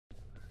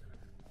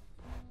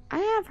I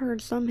have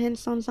heard some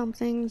hints on some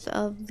things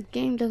of the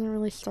game doesn't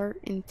really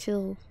start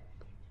until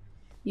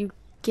you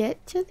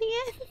get to the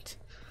end.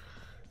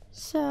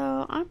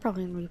 So I'm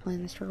probably gonna be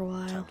playing this for a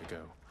while. Time to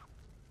go.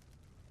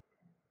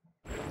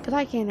 Because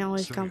I can't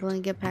always Say confidently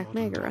it, get past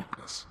blood and Megara.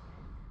 darkness.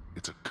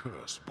 It's a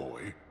curse,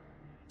 boy.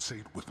 Say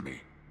it with me.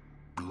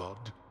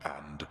 Blood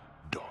and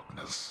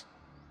darkness.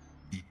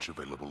 Each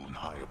available in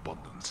high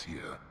abundance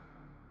here.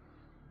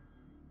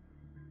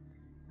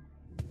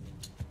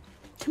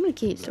 How many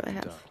keys do Blood I and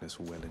have? darkness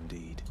well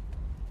indeed.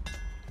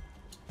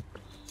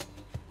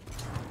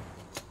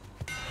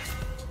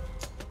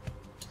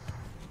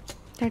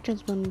 That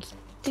just one's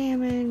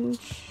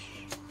damage.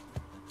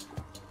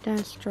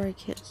 Dash strike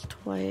hits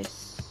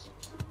twice.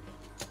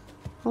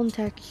 Home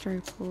attack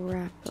strikes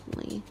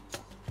rapidly.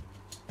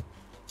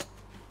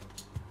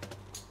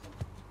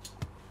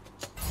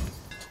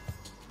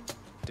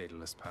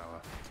 Daedalus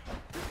power.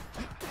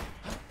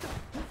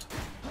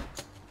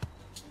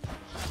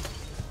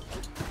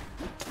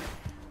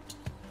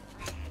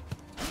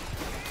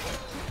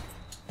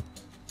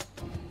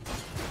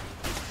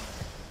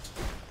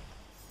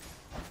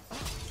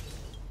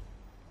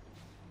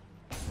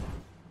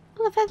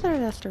 Well, the Feather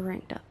Duster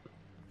ranked up.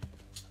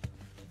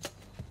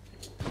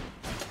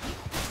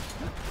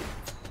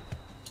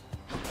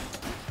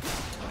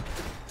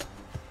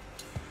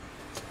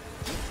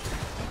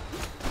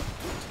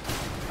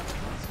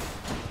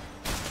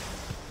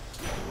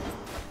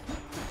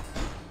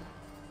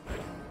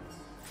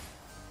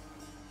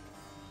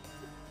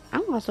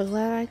 I'm also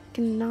glad I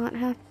cannot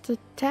have to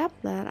tap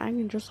that. I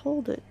can just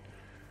hold it.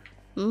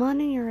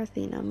 Money or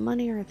Athena?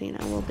 Money or Athena?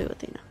 We'll do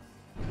Athena.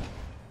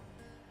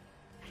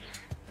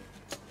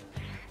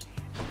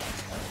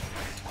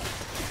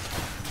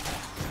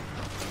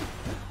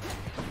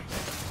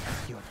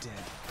 You're dead.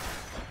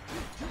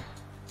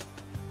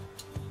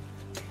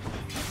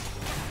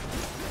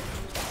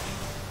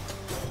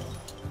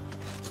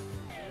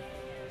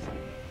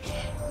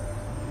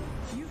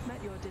 You've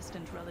met your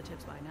distant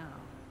relatives by now.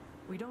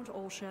 We don't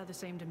all share the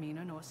same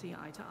demeanor nor see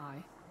eye to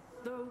eye.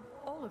 Though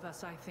all of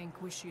us, I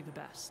think, wish you the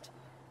best.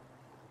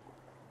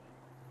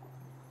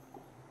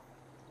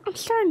 I'm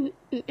starting.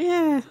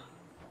 Yeah.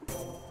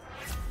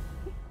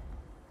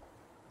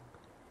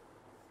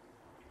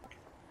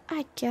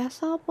 I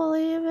guess I'll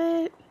believe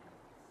it.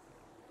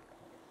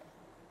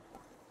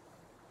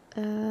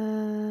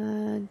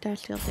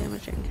 Dash deal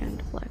damage and can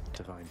deflect.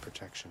 Divine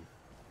protection.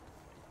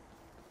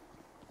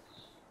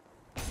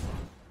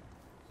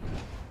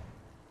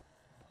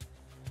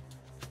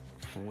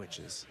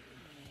 Witches.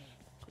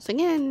 So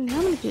again,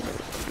 how many people do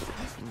we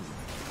have?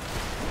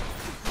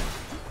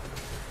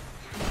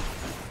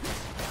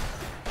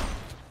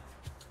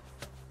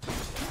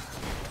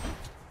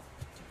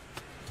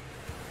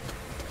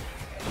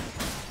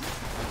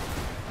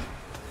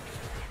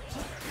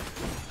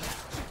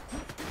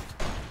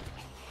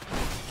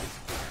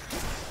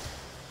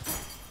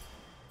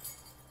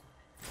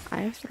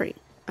 I have 3.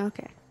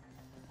 Okay.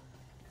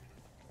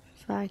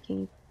 So I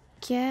can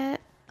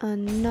get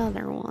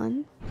another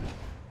one.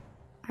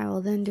 I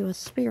will then do a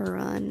spear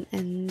run,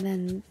 and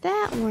then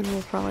that one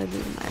will probably be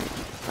my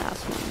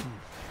last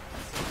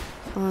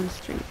one on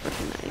stream for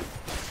tonight.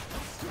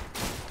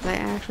 I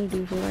actually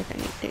do feel like I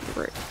need to take a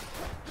break.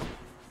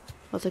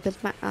 Also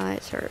because my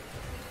eyes hurt.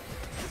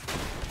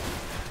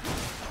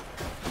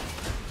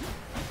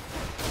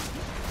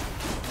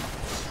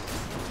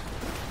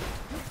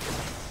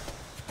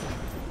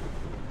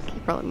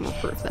 Probably more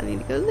proof that I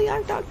need to go to the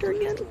eye doctor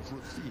again. Dr.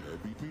 Athena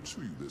beat me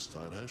to you this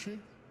time, has she?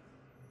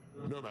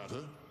 No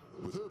matter.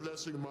 With her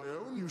blessing of my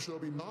own, you shall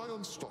be nigh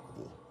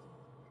unstoppable.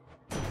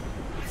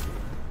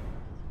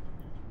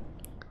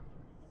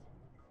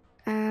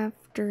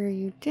 After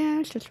you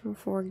dash, just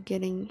before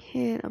getting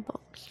hit, a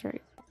bulk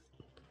strike.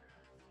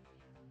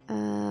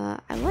 I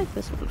like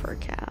this one for a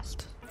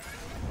cast.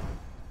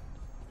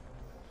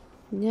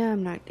 Yeah,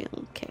 I'm not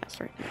dealing with chaos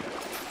right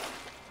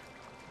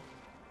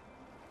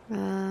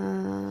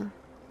now.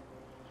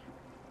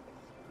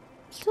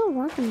 Still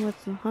working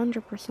with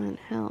 100%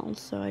 health,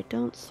 so I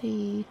don't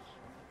see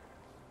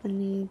a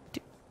need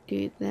to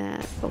do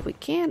that. But we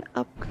can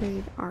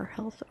upgrade our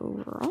health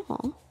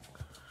overall.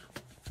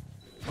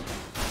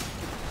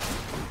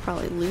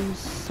 Probably lose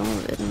some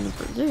of it in the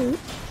pursuit.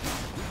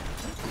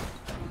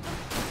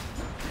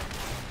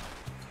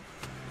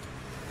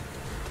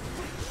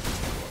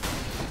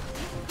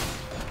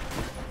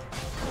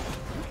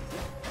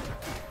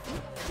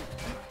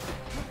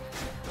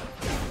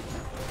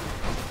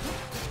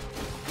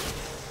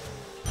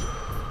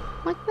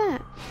 Like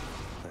that.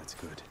 That's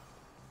good.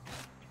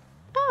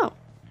 Oh.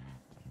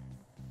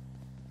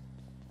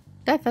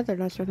 That feather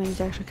duster thing's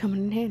actually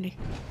coming in handy.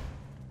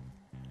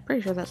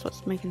 Pretty sure that's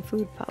what's making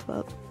food pop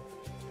up.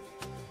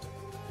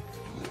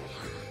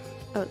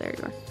 Oh, there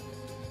you are.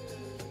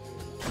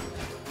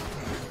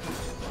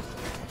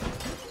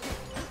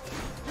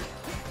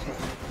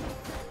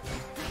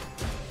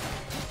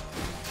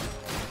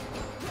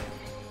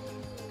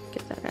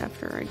 Get that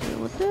after I deal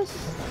with this.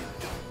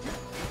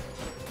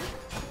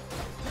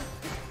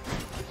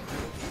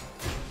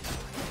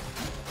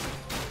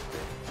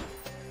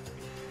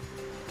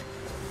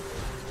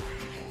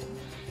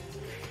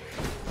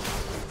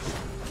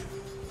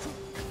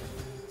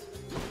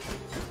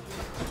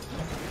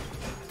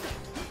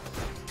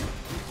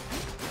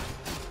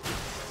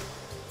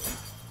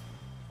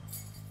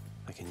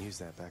 use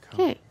that back home.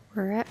 Okay,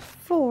 we're at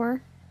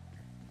 4.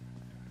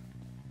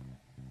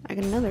 I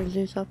got another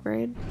Zeus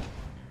upgrade.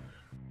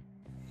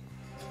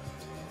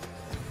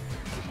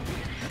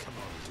 Come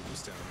on, do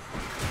this down.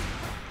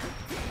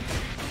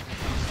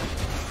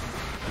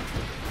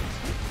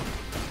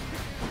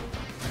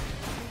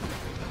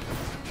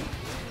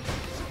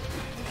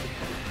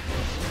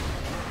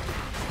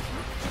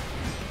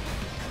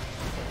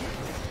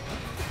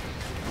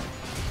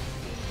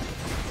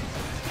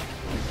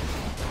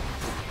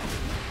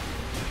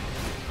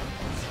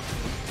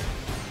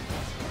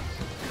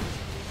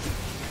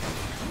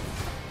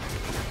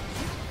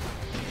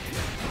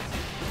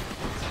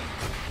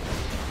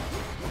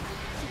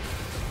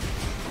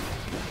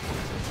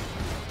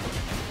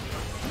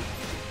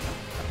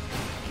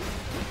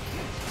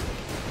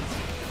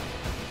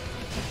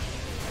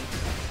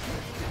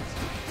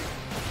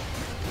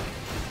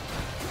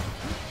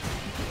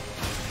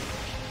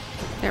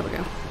 There we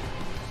go.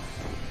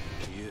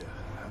 Yeah,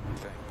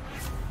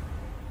 thanks.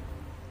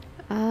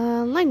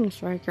 Lightning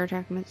strike. Your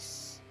attack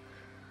emits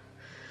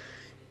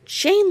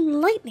chain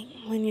lightning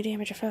when you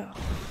damage a foe.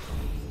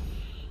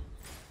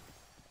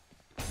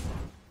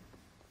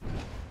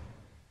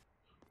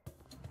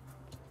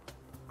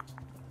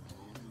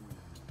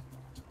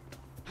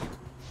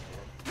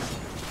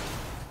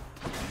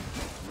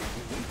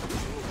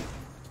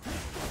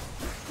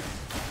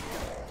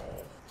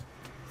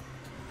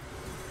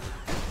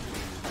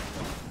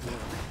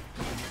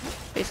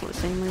 Basically the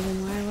same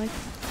reason why I like it.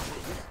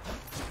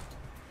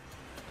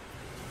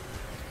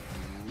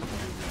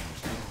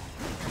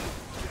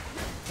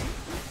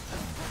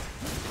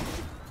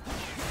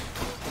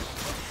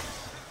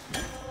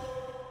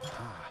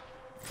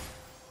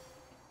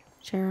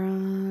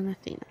 Charon,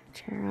 Athena.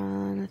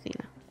 Charon,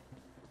 Athena.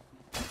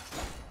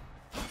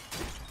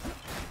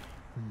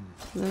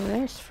 So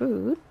there's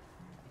food.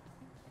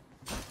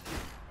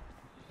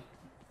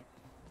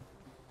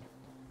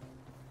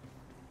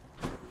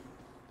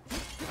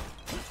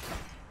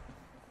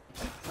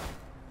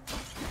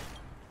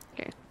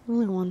 Okay,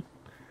 only one.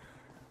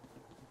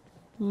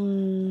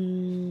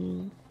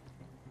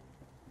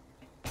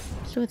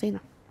 Let's do Athena.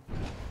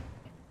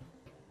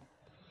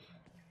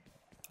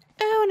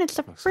 Oh, and it's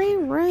a free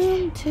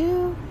room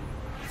too.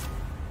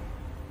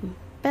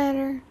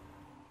 Better.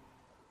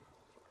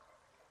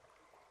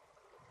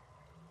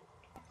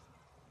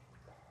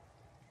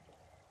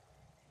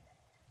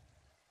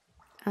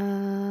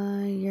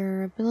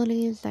 Your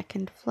abilities that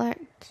can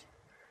deflect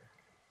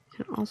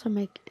can also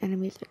make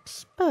enemies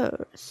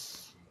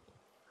exposed.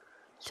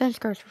 Send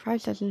scars for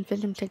 5 seconds.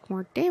 Victims take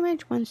more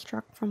damage when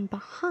struck from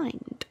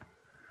behind.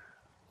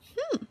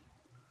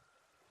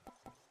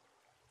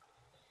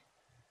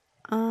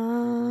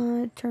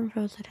 Turn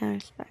foes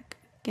attacks back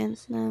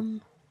against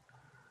them.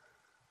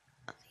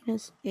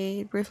 Athena's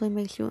aid briefly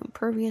makes you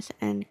impervious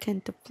and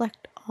can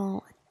deflect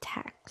all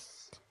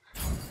attacks.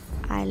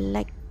 I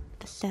like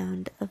the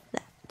sound of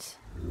that.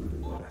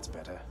 That's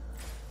better.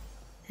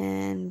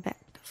 And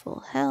back to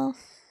full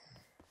health.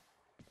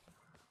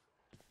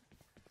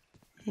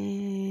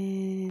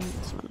 And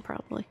this one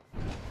probably.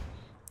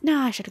 No,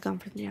 I should have gone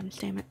for the gems,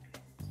 damn it.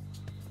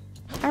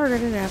 I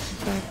regretted it after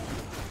the fact.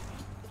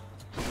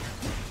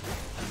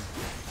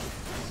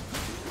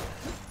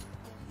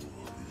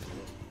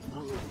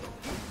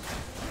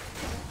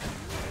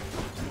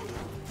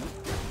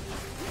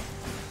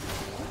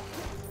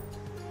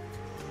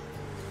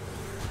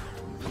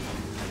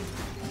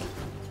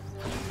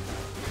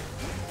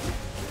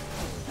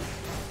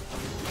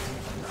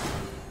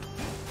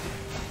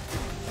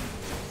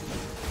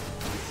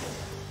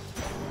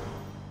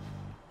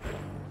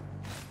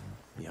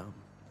 Yum.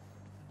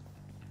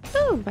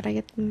 Oh, but I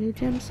get the new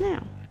gems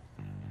now.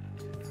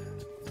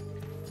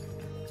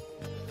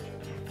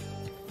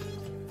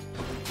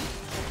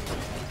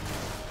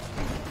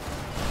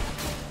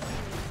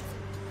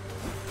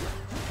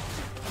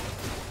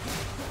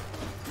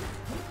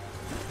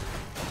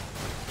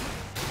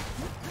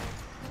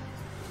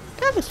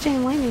 I have a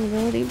chain lightning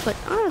ability, but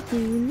honestly,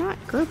 you're not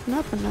grouping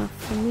up enough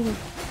for me to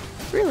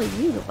really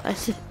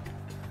utilize it.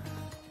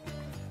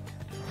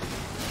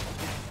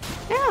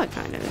 Now it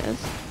kind of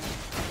is.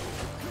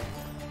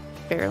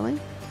 Barely.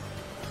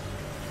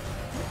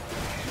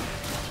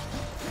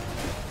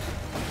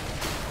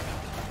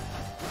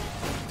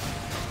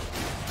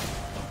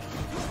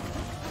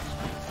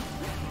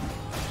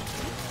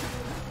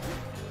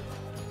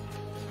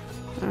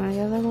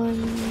 The other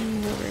one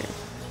over here.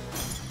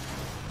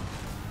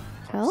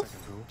 Health,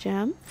 Second rule.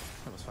 gem,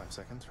 That was 5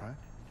 seconds, right?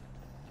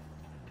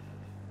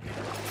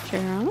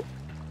 Charon.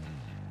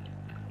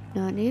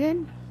 Not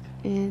needed.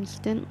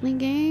 Instantly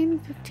gain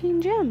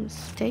 15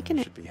 gems. Taking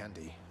it. Should be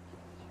handy.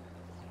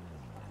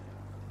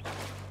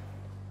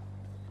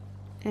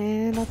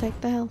 And I'll take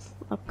the health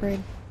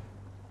upgrade.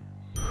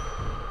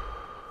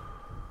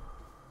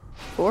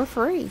 For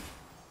free.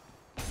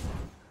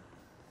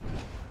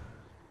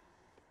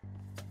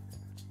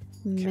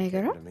 Can't Make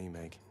get it rid up. of me,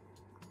 Meg.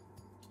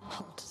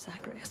 Halt,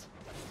 Zagreus.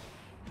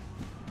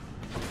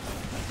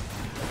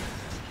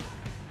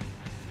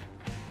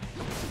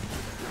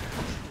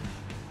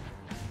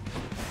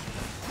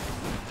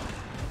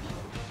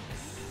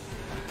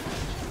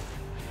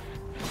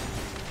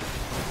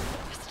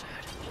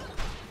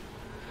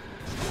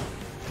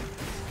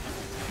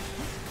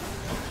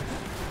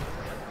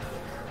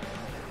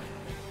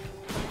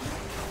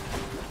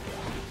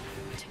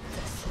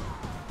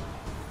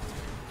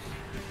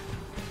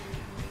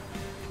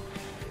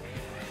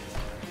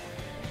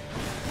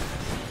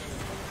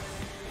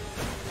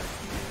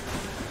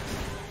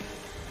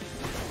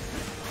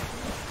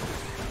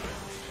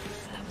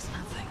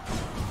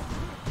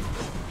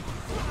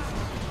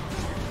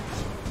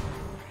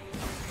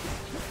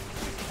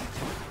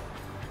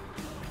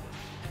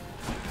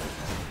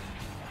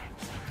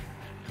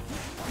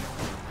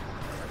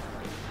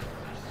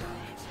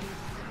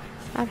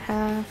 About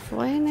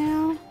halfway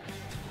now.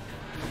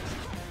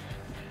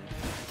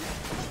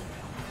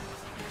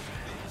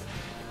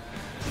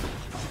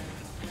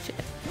 Shit.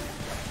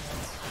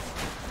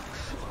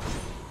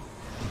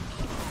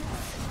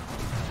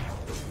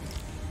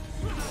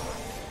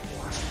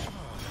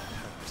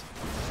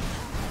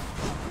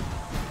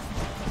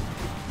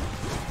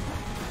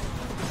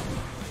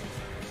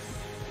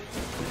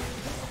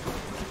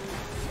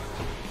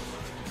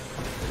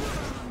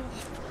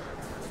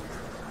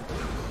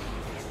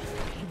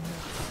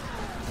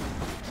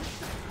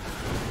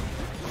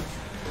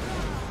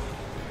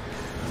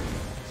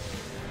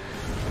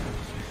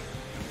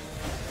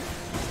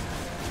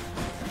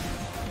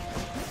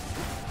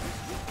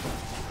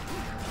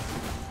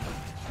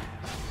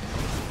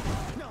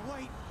 No,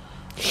 wait.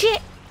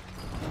 Shit!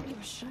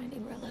 Your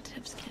shining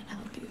relatives can't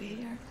help you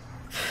here.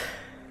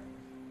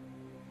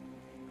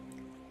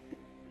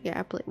 Yeah,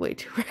 I played way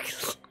too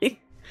recklessly.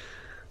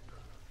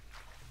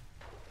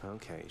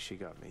 Okay, she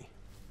got me.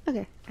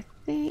 Okay, I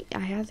think I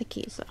have the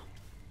keys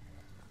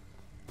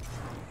though.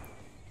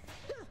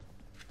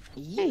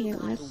 Hey, You you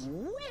got miss.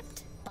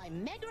 whipped by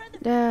Megra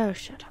the Oh,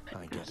 shut up.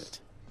 I get it.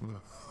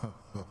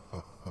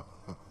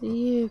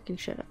 You can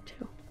shut up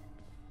too.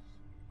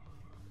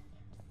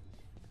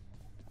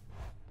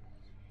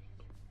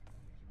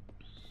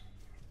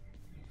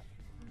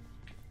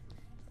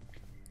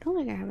 I don't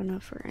think I have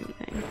enough for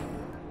anything.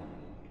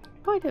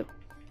 Oh, I do.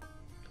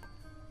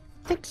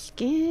 Thick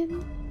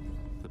skin.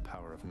 The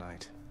power of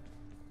night.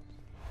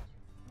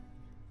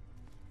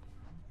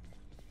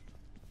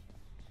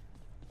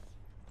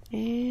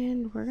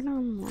 And we're gonna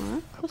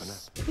unlock the Open up.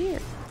 spear.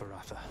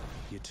 Baratha,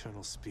 the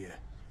eternal spear.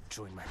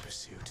 Join my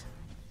pursuit.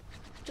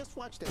 Just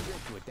watch the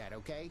drift with that,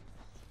 okay?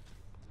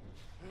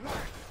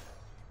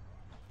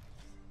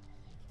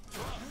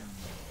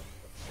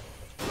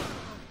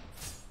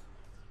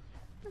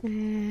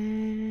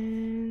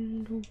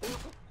 And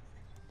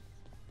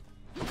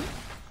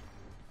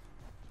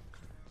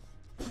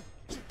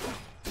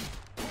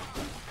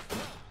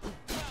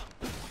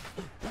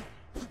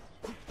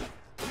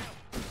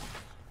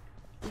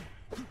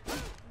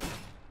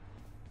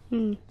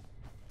it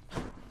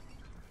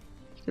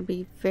could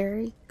be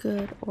very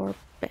good or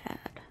bad.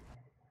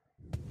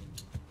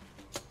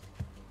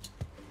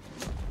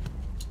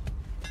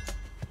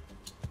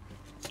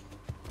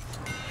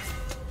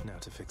 Now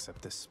to fix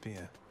up this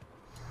spear.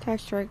 Attack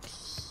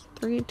strikes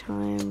 3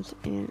 times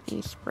in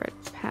a spread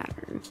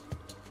pattern.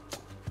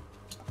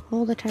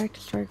 Hold attack to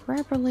strike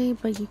rapidly,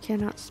 but you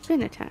cannot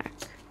spin attack.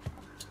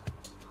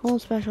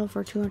 Hold special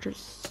for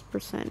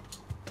 200%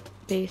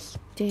 base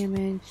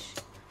damage.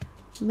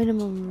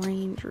 Minimum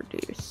range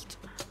reduced.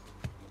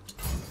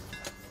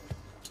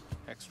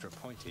 Extra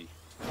pointy.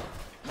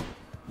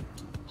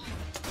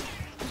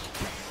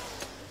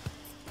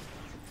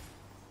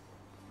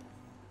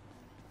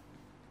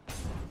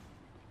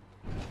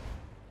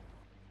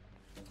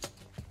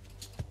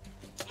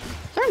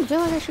 Starting to feel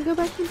like I should go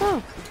back to the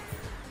bow.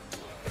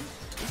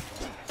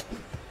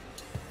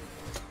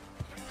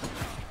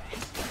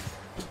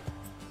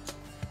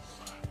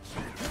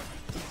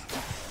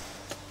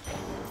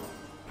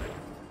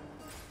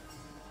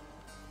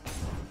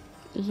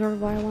 This is sort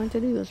of why I wanted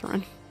to do this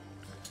run.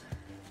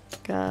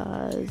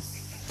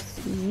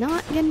 Because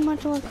not getting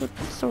much luck with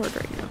the sword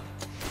right now.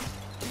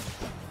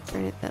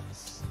 Granted,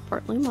 that's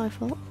partly my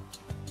fault.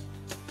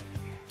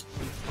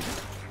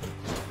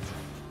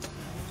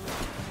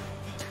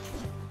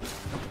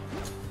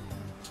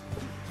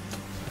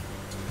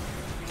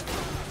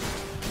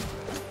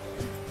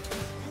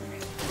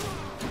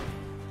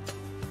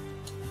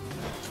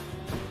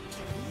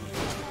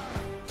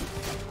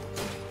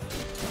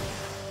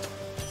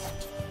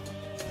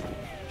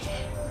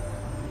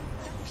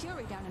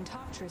 Fury down in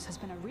Tartarus has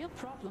been a real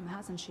problem,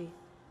 hasn't she?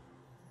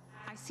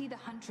 I see the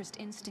huntress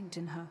instinct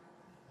in her.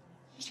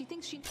 She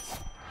thinks she...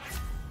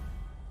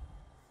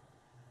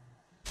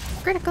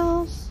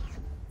 Criticals!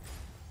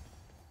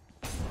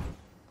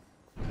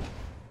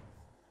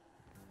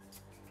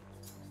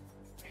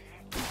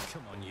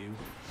 Come on, you.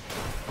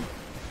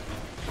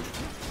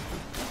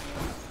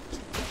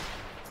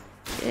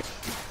 Shit.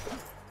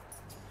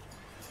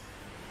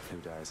 Who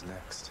dies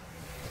next?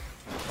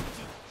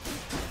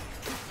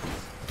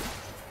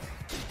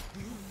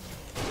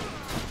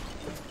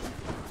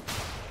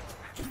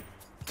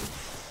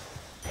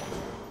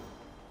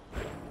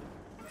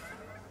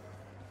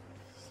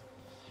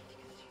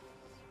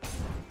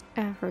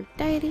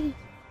 Aphrodite.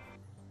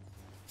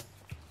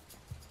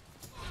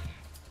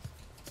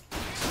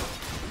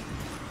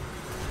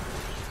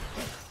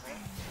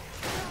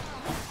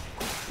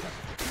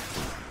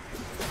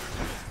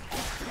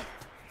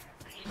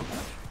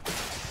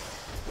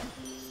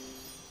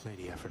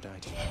 Lady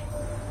Aphrodite.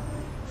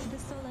 The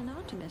Soul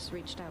Anatomus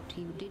reached out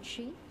to you, did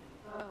she?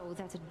 Oh,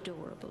 that's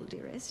adorable,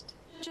 dearest.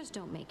 Just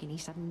don't make any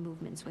sudden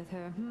movements with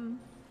her,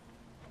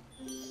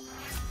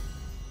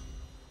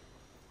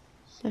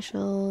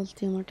 Specials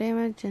deal more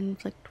damage and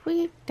inflict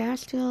weak.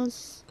 Dash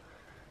deals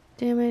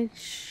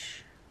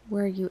damage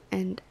where you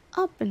end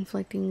up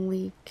inflicting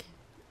weak.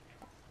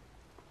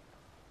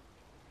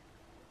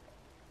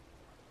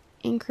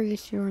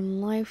 increase your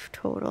life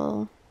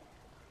total.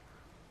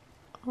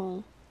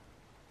 Oh.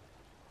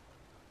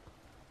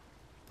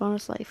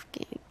 Bonus life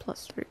gain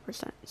plus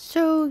 3%.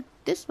 So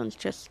this one's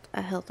just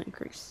a health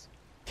increase.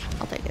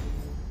 I'll take it.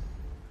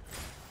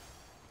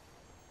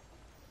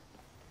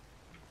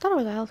 Thought it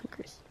was a health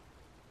increase.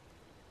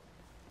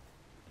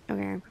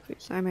 Okay, I'm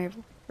confused. I may have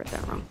read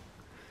that wrong.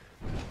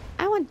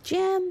 I want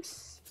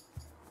gems.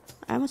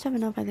 I almost have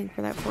enough, I think,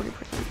 for that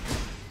 40%.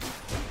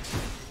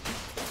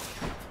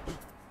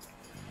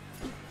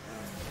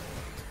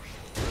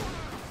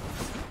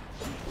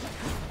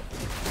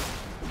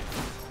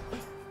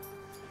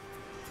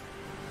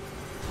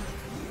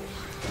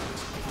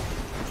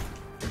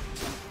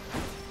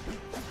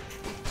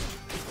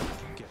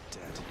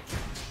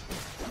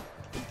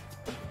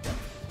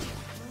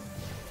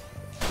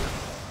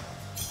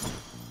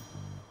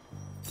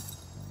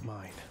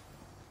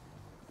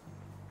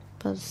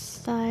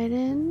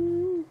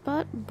 Poseidon,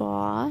 but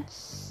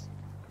boss,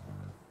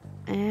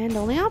 and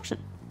only option.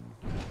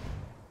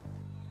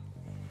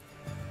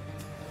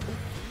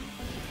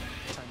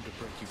 Time to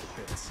break you to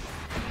bits.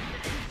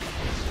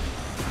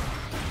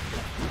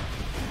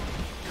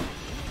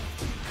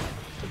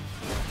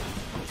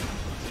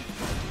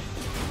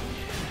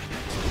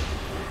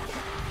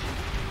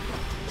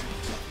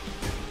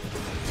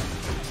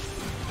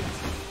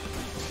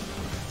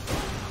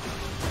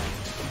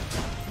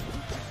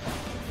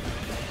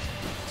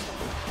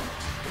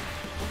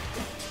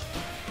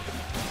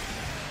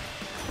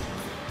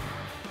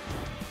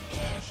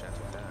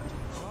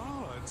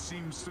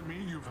 Seems to me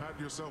you've had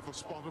yourself a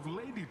spot of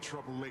lady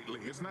trouble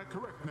lately. Isn't that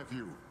correct,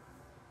 nephew?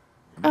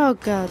 Oh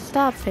god,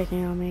 stop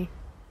picking on me.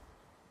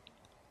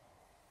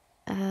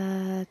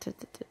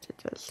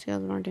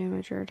 Scales more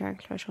damage, your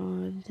attack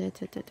special. I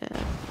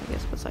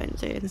guess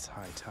Poseidon's aid. It's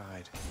high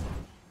tide.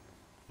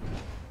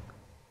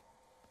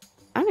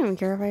 I don't even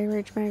care if I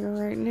reach Mega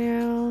right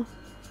now.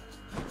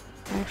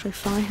 I'm actually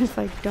fine if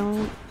I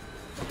don't.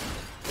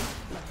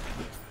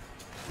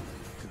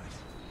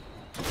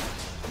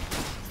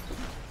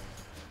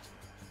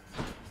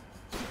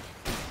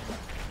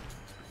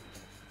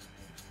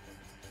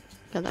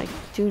 Because I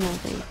do not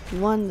think,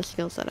 one, the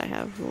skill set I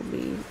have will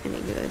be any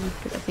good.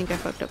 Because I think I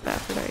fucked up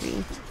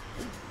Aphrodite.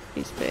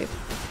 He's big.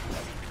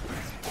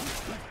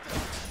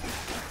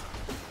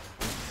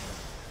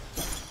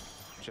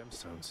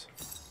 Gemstones.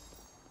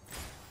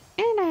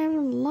 And I have a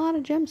lot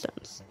of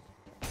gemstones.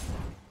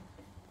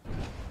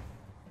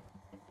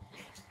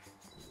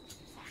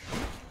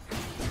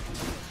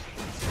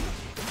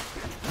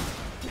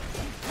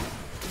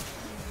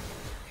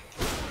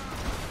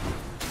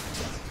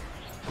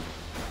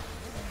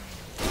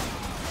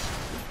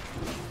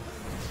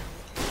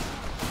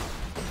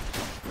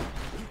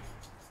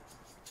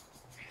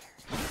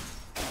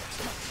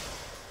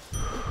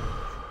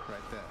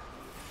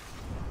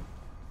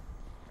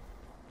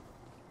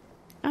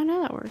 Oh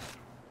no, that works.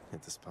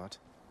 Hit the spot.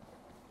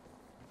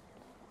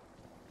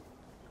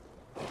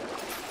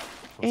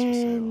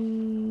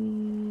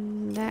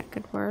 And that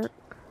could work.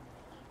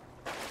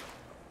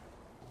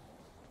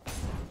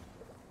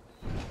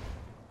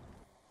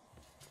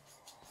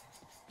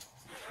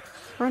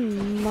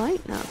 Run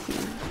might not be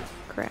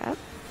crap.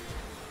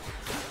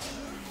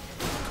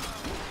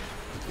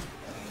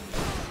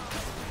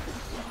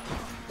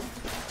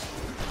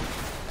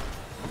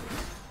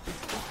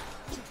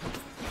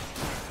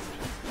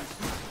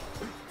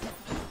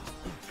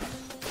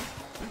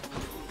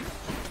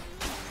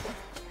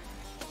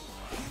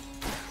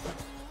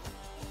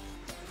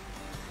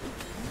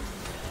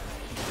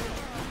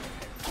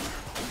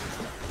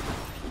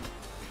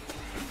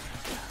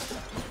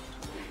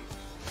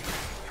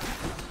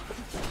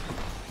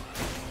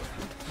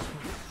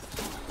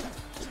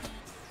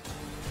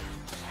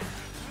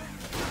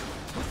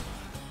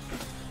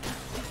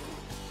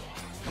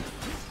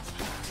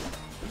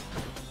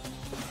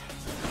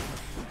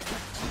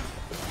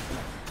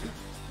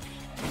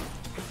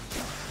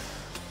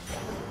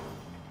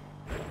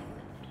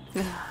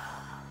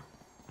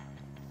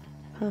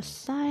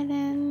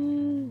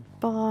 Poseidon,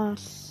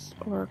 boss,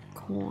 or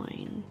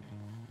coin.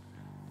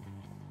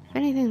 If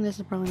anything, this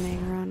is probably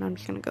Mega Run. I'm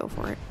just gonna go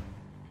for it.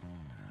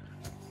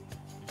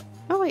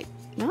 Oh wait,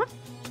 not?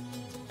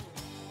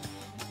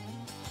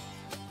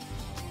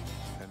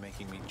 They're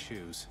making me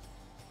choose.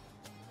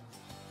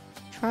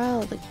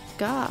 Trial of the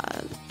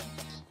Gods.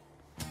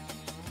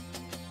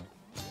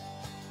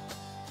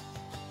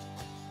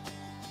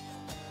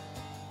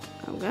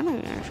 I'm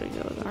gonna actually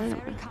go with Artemis.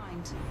 Very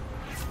kind.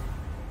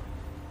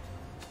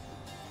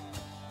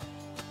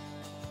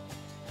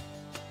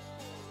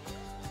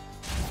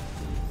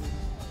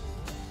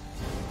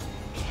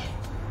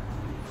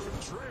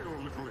 Betrayal,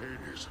 little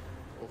Hades.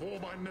 Of all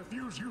my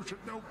nephews, you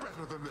should know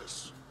better than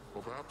this.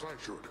 Or perhaps I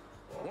should.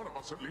 One of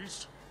us at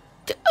least.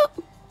 Don't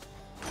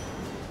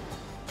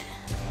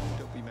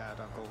be mad,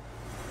 Uncle.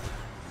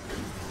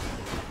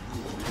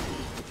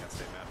 Can't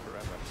stay mad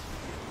forever.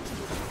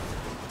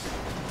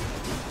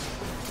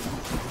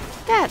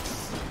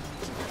 That's...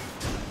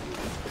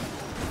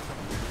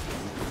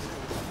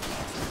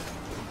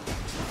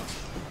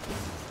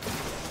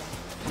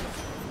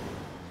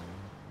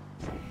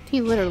 He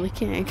literally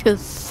can't,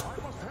 because...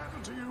 I must hand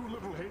it to you,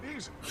 little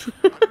Hades.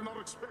 I did not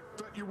expect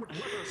that you would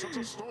weather such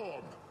a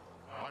storm.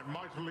 I'm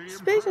mightily It's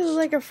impressed. basically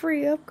like a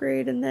free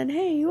upgrade, and then,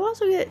 hey, you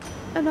also get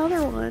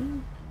another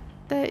one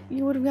that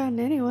you would have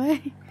gotten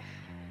anyway.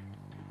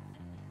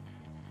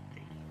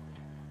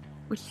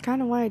 Which is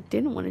kind of why I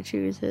didn't want to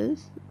choose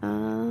his.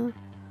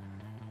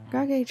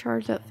 Gage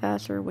charges up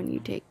faster when you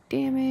take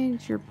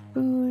damage. Your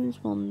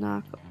boons will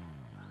knock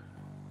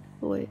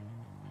away.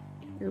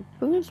 Your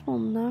boons will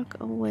knock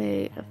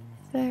away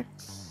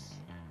effects.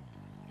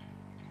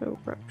 So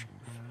rupture.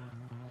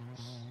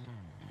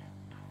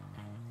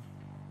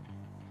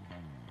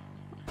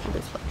 I'll do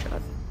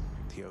Slipshot.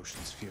 The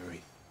ocean's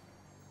fury.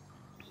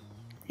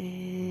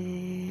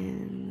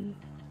 And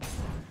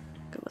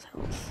go with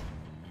health.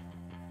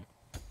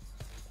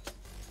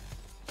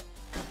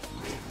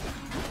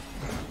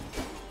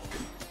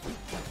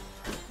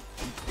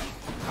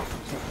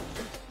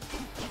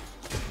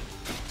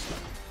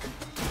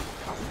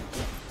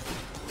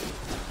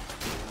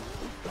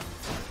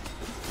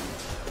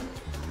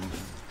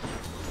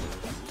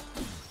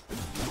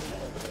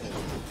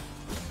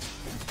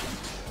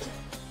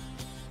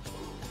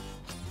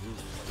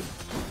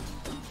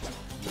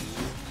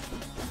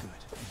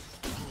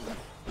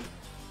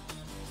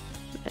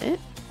 It?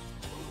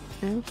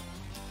 No.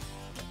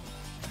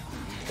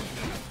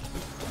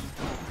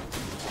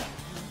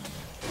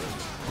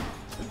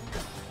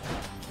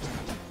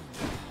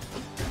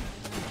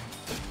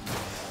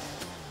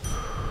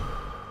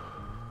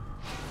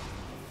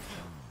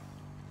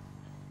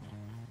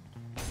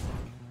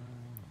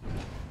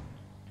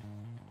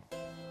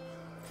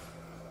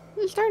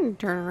 It's starting to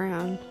turn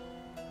around.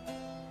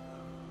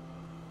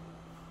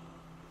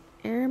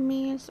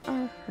 Hermes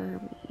or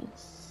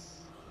Hermes?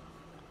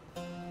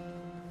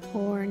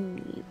 Or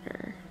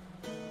neither.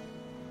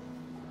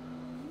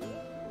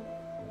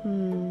 I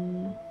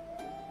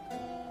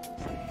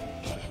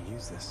can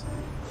use this.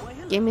 Why,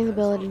 hello, Give me the folks.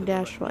 ability to We're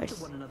dash working twice.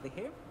 to one another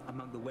here,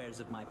 among the wares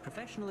of my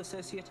professional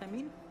associate, I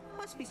mean.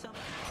 Must be some.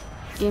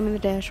 Give me the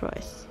dash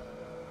twice.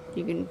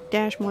 You can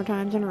dash more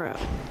times in a row.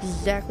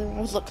 Exactly what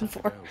I was looking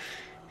for.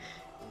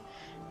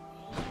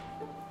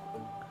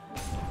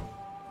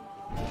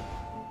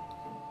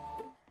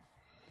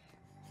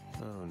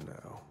 Oh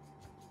no.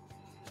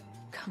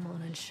 Come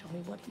on and show me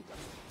what you...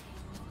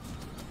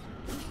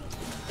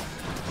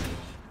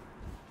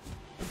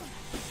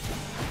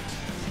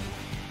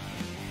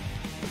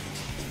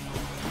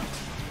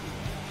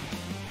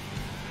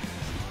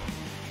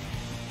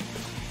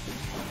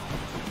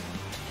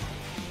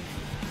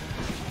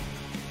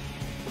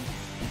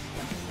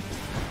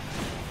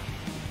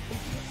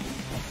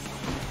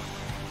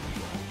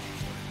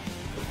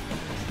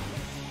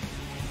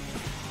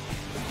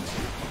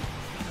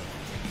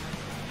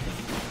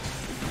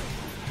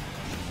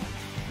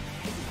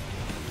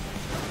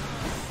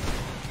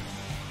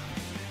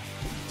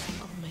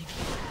 I'll make it.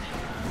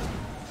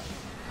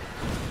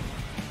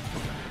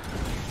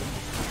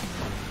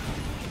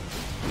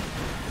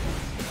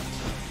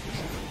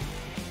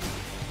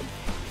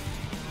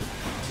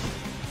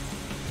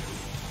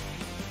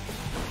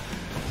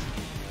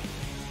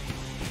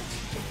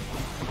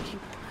 You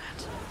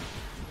brat.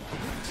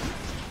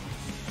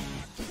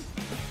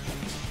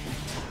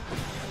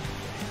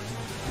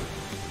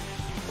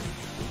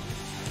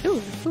 Ooh,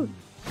 food.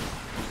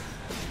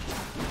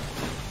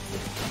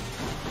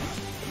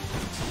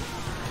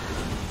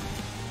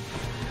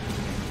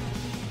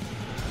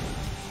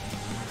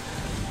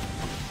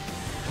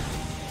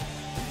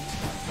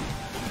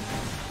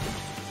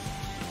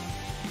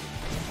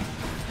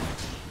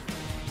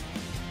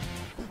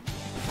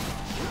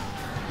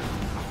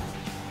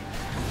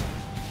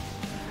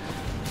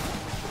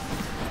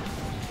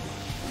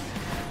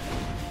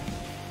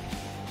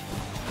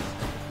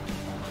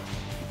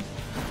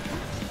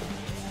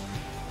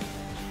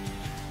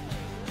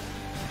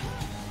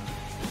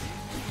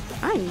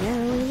 I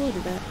narrowly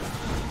loaded that.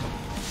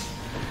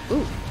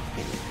 Ooh.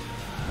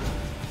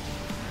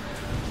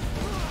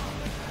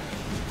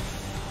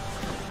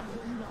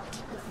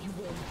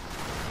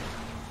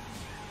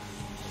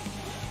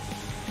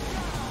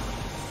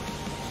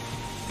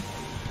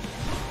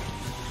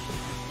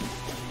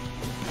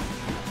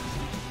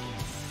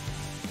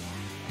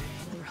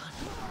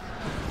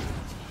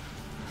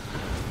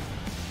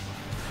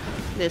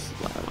 This is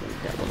why I want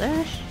to double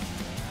dash.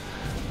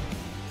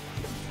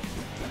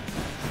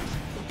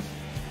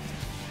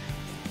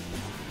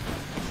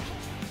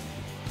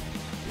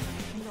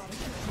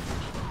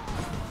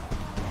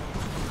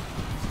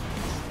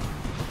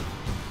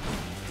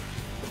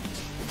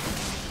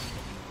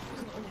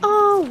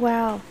 Oh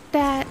wow,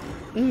 that.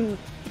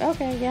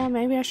 Okay, yeah,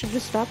 maybe I should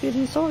just stop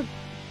using the sword.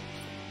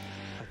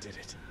 I did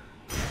it.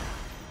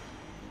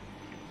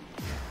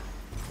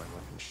 My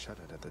weapon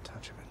shuddered at the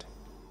touch of it.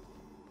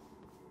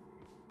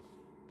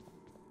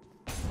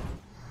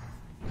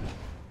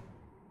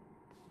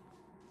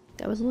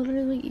 That was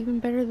literally even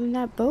better than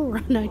that bow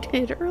run I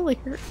did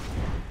earlier.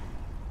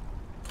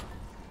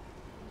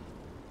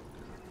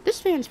 This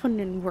fan's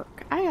putting in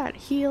work. I got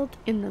healed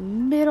in the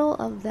middle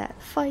of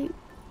that fight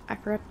I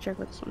forgot to check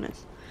what this one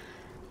is.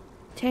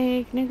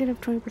 Take negative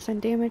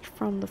 20% damage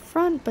from the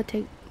front, but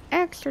take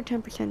extra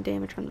 10%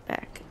 damage from the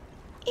back.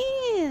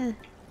 Yeah.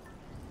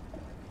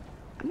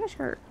 I'm not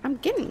sure. I'm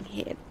getting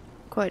hit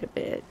quite a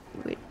bit,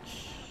 which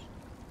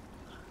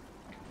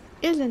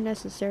isn't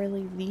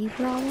necessarily the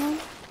problem.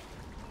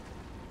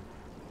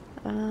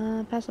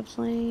 Passive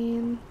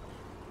Slain.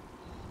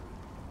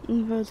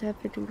 Evos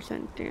have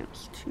 15%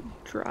 chance to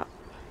drop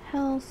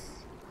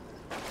health.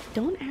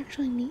 Don't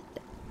actually need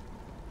that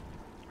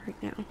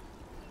right now.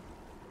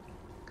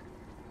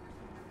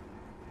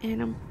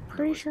 And I'm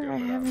pretty sure I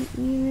haven't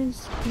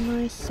used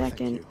my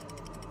second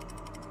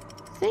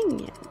thing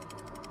yet.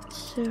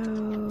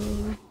 So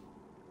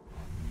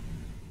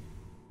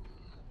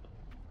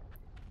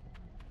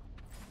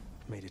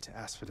Made it to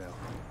Asphodel.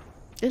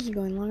 this is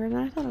going longer than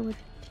I thought it would.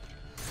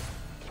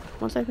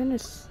 Once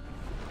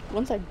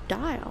I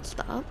die, I'll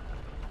stop.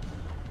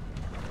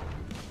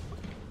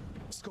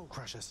 Skull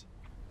crushers.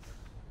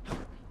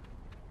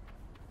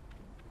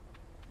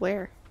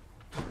 Where?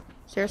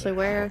 Seriously,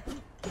 where?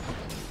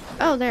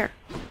 Oh, there.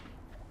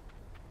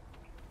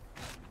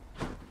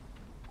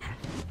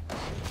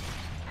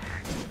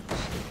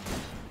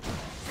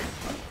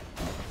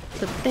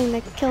 The thing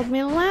that killed me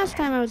the last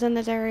time I was in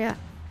this area.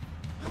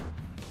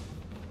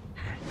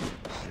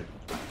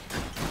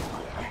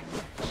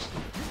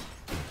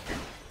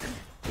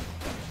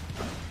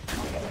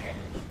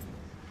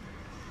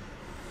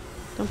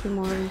 Don't be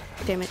Mortal.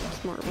 Damn it,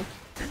 it's Mortal.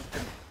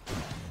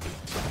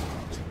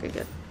 Okay,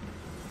 good.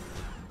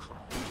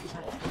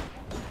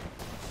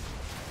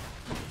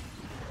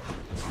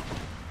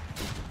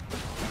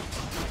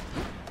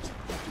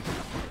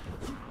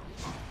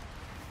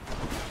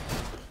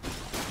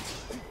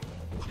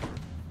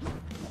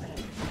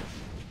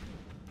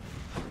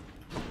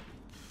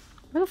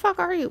 Where the fuck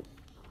are you?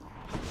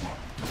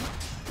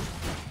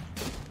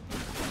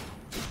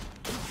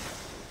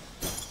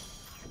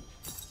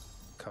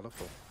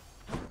 Colorful.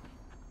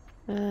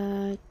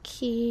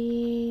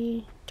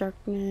 Key,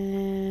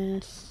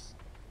 darkness.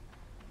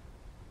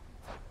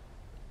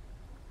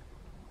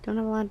 Don't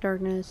have a lot of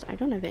darkness. I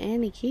don't have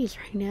any keys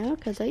right now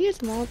because I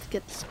used them all to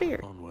get the spear.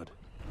 Onward.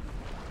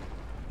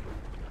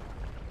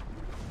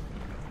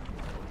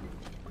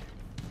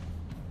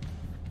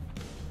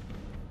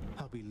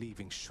 I'll be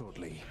leaving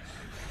shortly.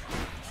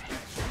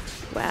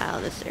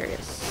 Wow, this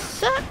area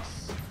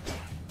sucks.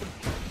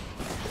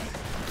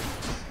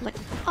 Like,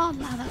 oh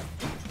mother.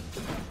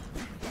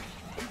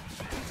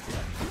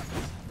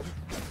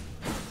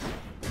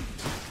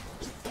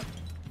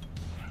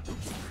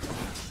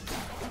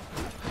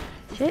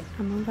 Shit,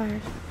 I'm on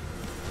fire.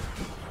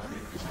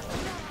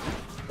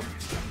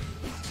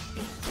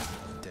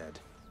 Dead.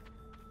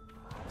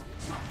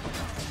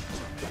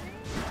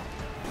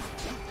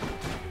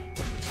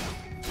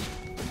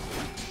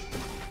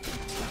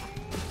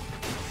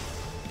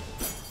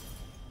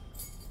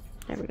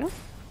 There we go.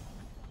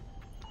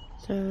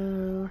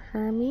 So,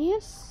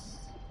 Hermes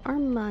or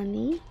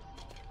money.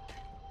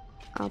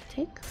 I'll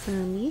take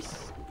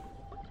Hermes.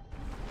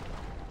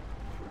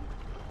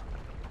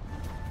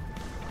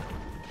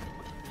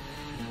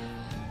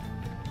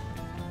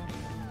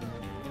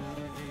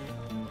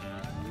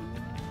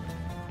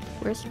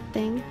 Where's the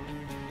thing?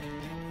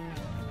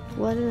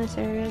 What in this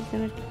area is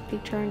gonna be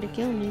trying to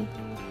kill me?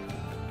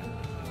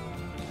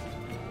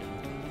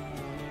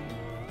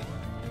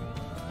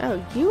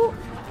 Oh, you?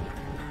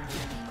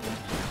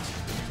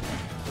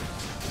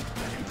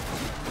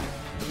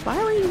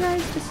 Why were you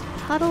guys just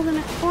huddled in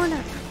a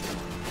corner?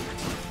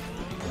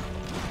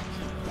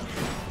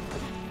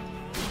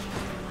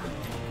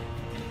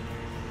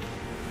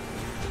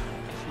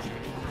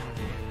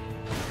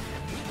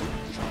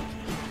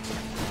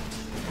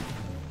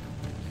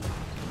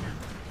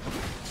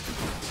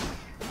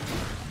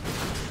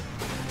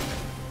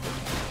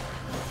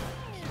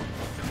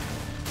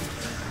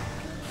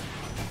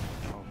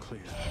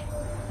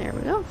 There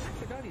we go.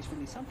 Aphrodite's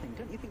really something,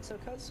 don't you think so,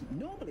 Cuz?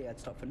 Normally I'd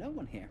stop for no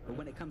one here, but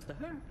when it comes to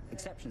her,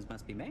 exceptions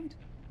must be made.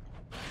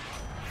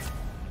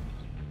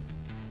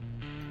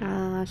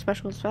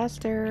 Special is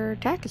faster,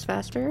 attack is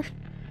faster,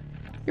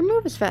 your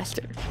move is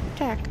faster,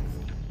 attack.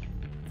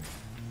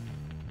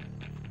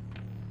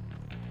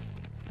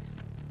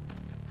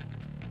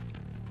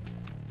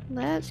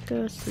 Let's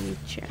go see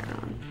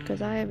Charon,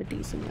 because I have a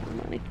decent amount of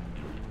money.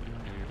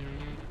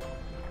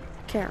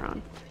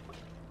 Charon.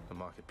 The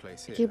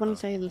marketplace I here. keep on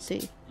saying the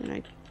C, and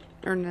I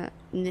earn that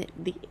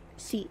the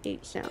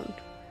CH sound.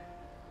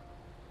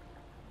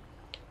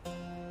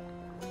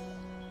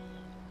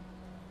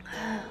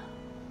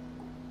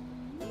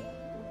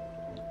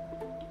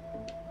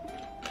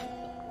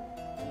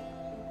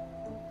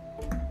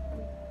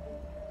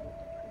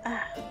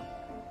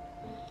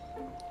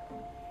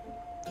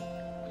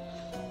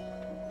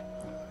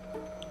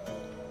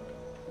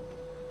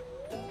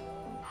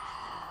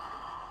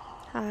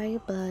 Hi,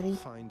 buddy.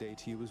 Fine day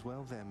to you as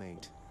well there,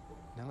 mate.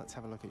 Now let's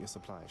have a look at your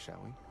supplies, shall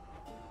we?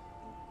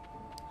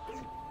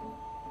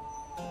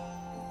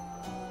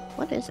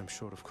 What is it? I'm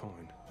short of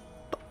coin.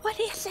 But what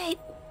is it?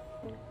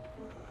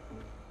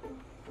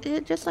 Is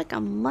it just like a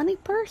money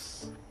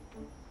purse?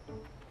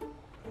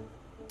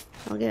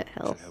 I'll get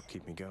Should health. help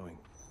keep me going.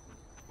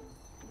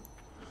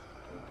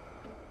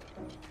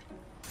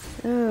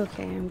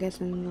 Okay, I'm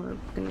guessing we're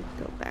gonna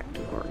go back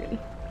to Oregon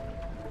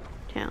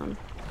town.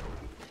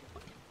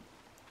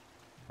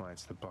 Why,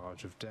 it's the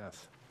barge of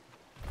death.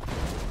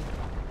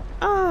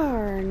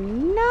 Or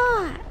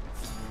not.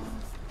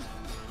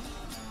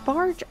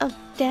 Barge of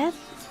Death?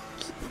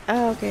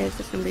 Oh, okay, is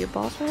this gonna be a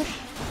boss rush?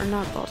 Or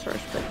not boss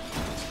rush, but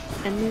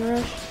enemy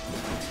rush?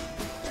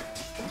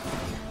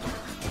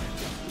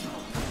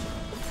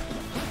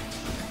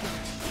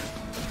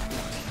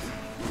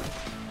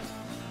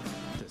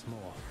 There's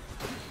more.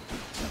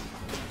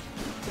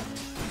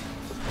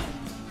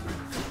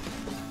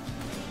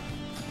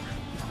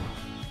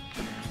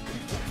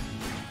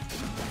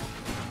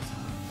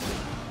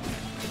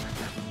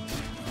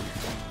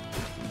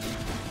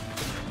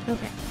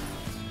 Okay.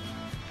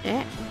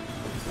 Yeah.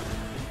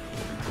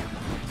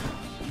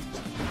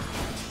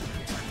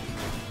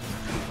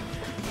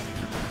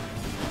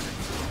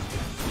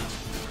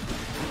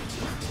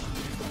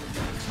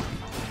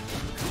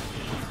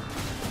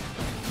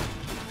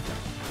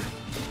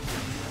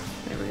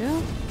 There we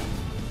go.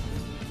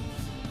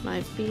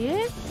 Might be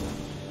it.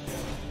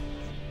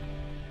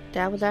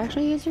 That was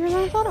actually easier than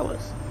I thought it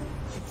was.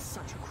 It's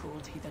such a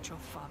cruelty that your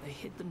father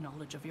hid the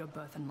knowledge of your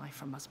birth and life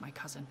from us, my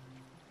cousin.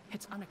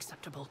 It's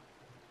unacceptable.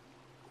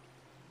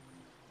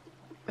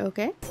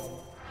 Okay.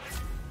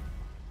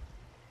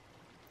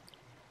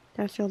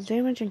 That deals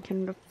damage and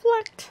can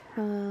reflect.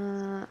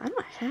 I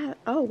don't have.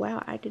 Oh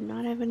wow, I did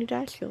not have any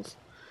dice skills.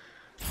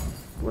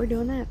 We're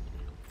doing that.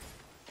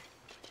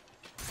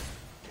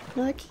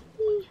 Lucky.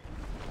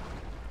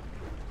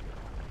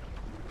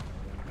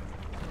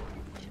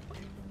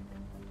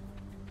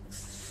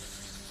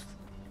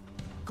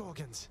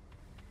 Gorgons!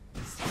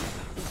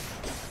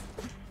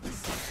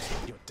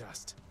 Your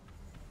dust.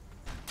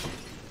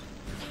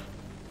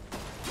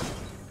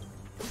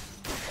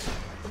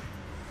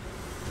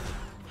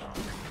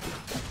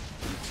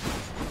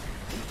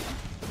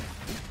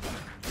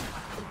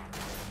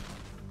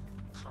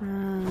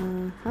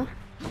 Huh?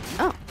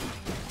 Oh.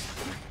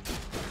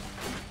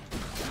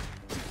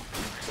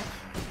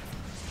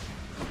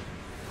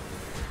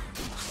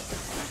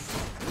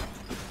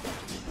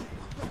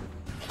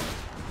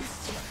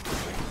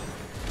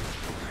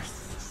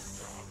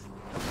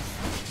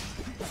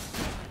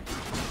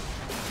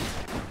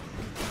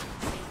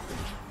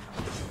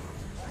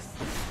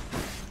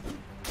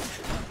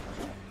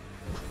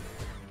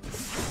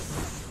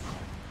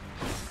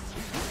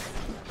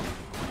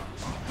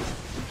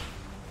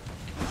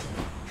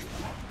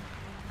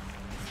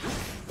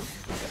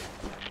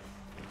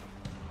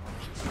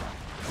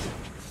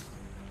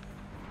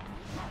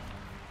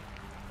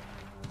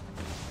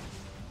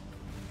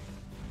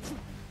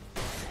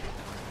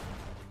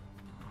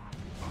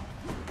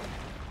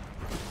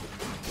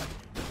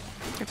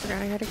 I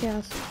forgot I had a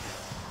guess.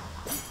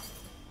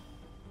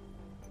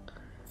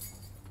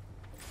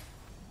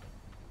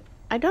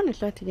 I don't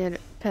expect to get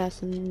it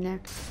past the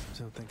next.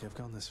 Don't think I've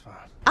gone this far.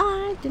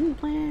 I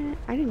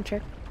didn't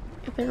check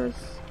if there was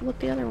what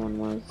the other one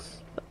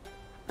was, but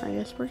I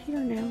guess we're here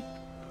now.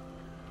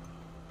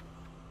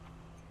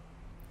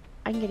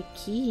 I can get a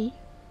key,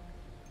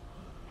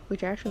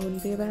 which actually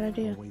wouldn't be a bad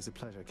idea. Always a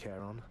pleasure,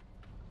 Charon.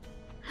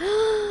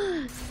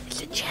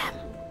 It's a gem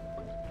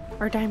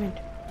or diamond.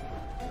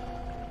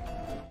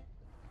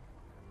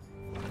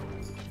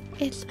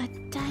 It's a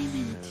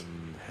diamond.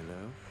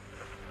 Hello?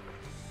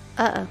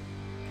 Uh-oh.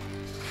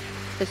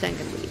 This ain't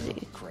gonna be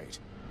easy. Great.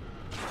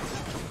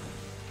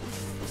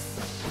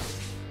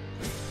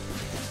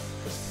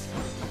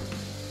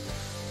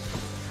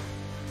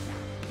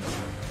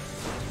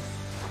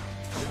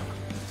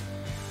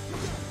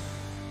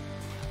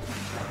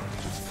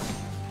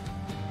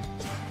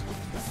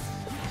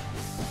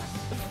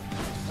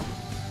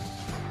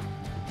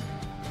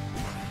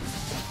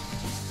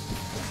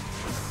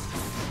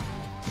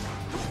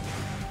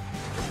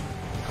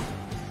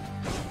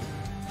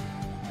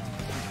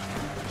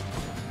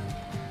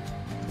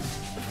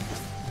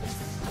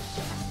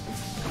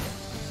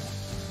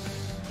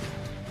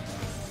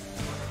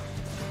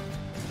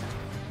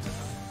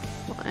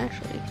 Well,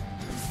 actually,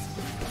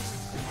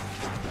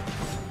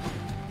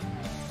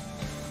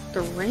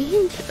 the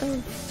range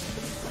of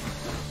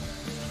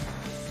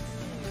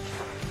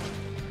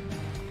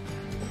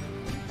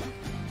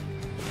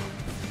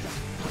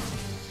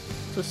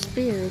the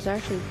spear is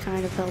actually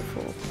kind of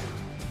helpful.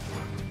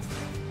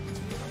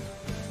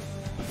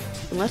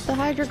 Unless the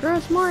Hydra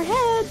grows more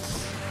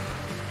heads.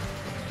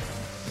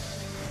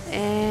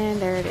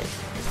 And there it is.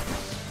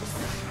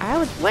 I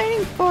was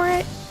waiting for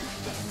it.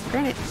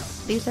 Granted,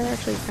 these are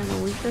actually kind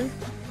of weaker.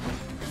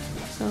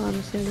 So I'm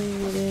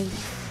assuming it is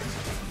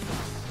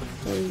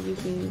so you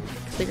can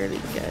figure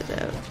these guys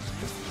out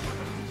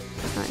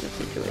kind of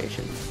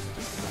situation.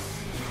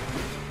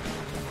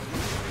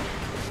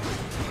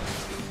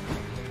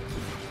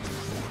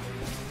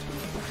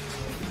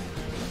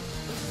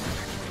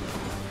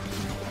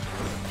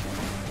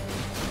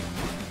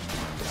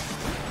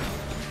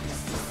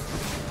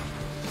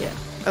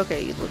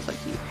 Okay, it looks like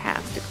you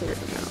have to clear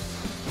them out.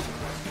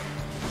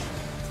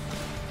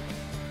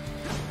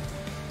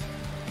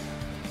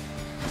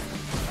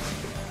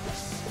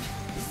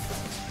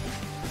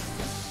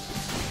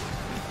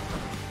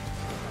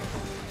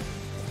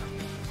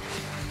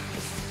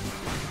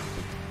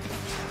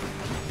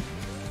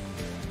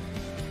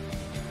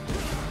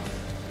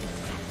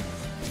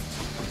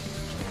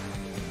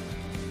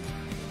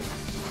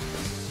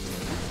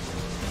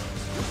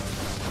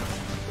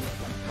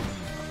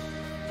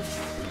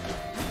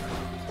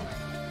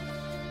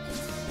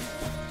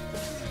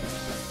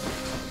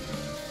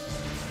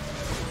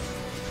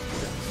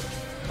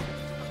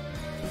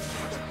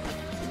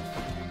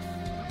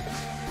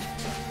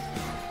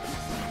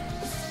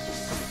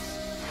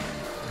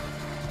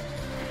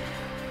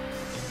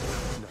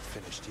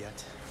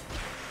 Yet.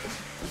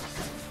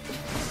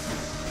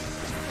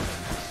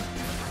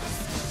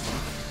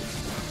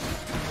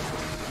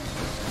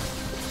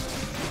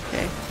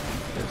 Okay,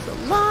 there's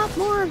a lot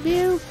more of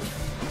you.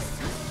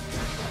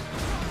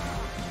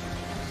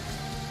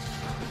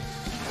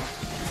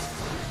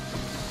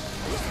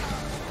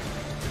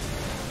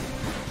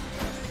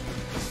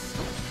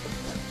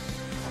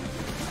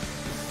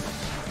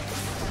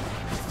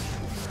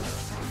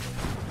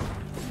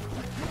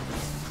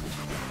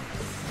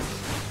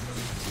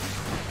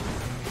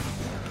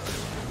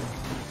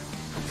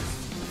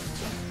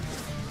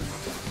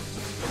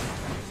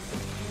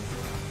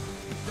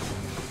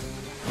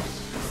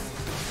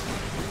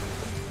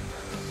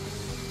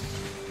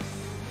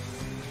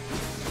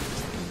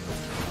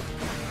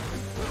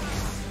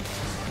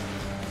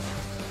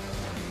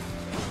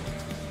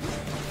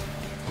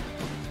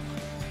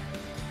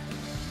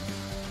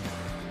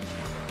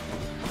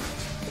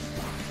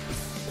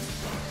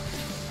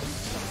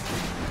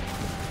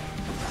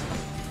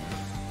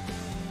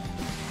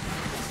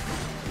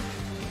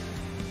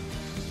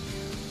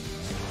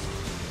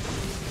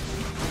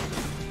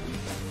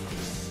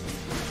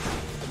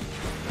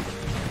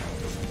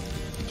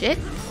 Shit,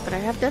 but I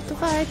have death to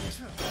fight.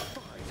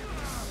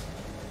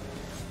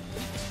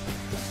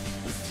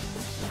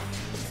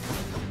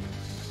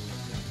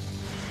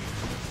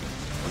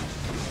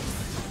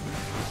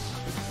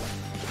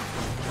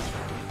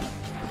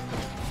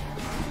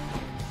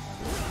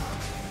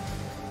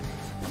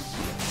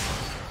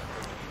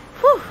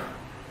 Whew.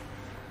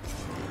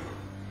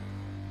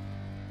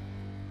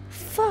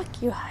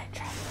 Fuck you,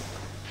 Hydra.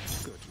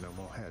 Good, no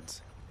more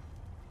heads.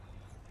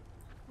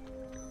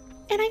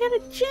 And I got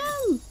a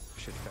gem!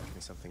 Should fetch me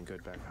something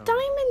good back home.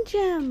 Diamond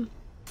gem!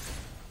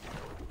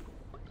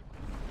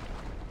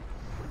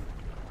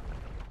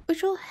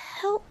 Which will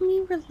help me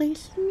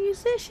release the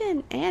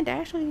musician. And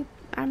actually,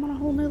 I'm on a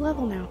whole new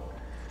level now.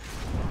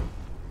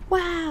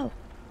 Wow!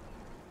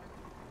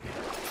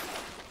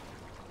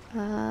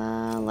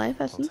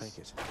 Life essence. I'll take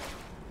it.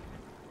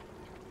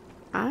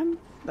 I'm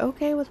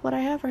okay with what I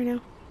have right now.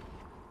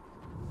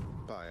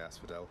 Bye,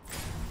 Asphodel.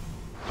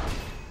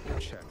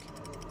 Check.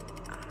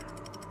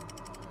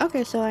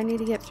 Okay, so I need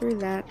to get through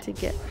that to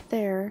get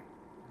there.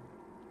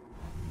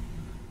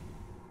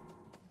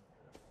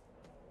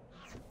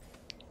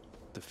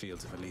 The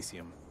fields of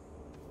Elysium.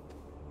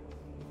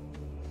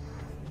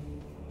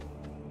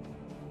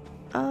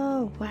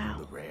 Oh, wow.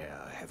 The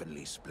rare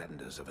heavenly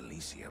splendors of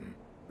Elysium,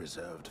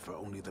 reserved for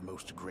only the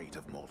most great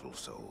of mortal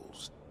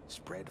souls,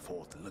 spread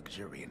forth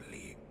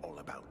luxuriantly all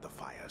about the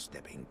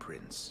fire-stepping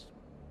prince.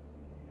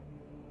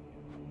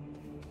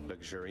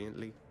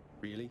 Luxuriantly?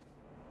 Really?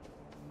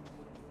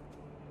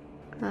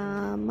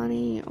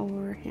 Money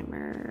or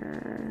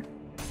hammer?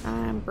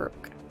 I'm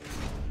broke.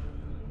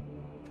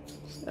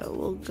 So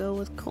we'll go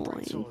with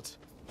coin. Swords.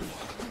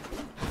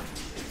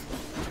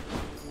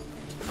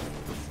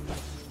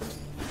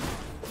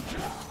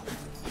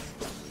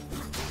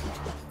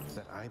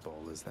 That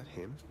eyeball, is that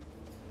him?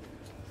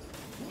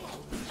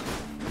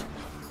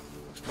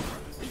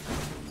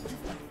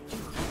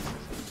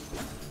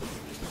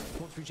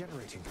 What's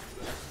regenerating?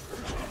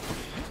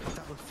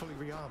 That one's fully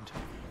rearmed.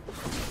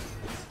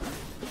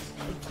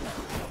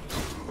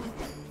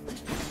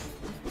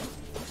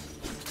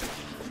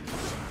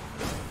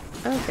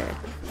 Okay.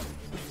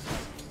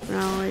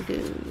 Not only do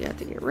you have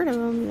to get rid of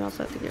them, you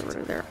also have to get rid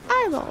of their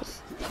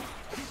eyeballs.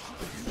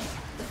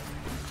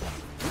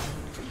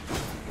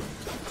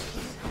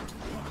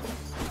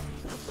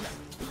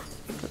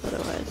 Because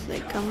otherwise they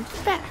come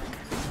back.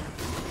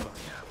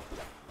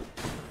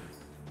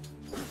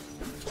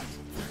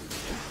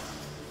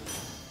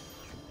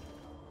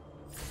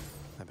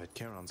 I bet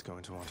Charon's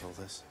going to want all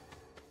this.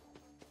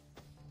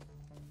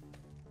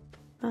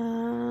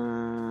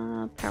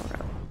 Power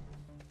up.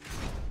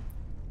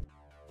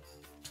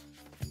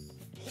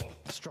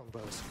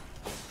 Strongbows.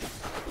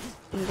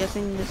 I'm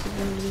guessing this is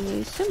going to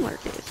be a similar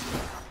case.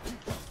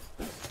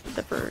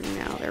 Except for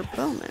now they're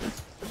bowmen.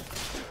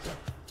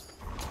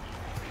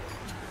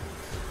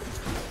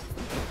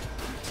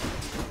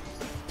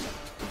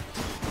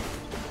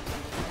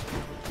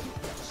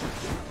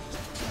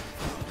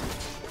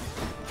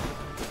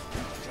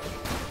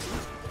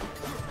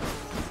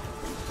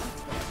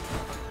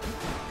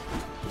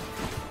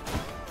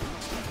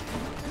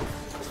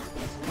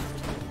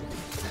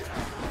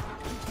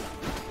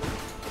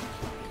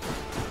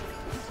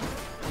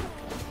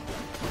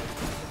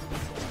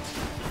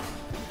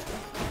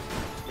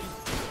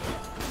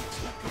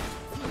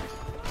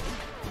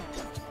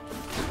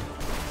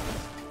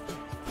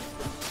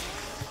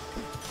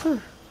 Whew.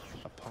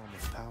 A palm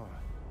of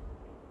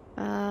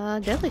power.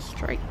 Deadly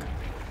strike.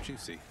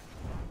 Juicy.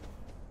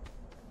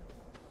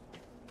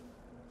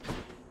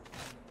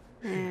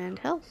 And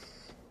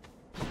health.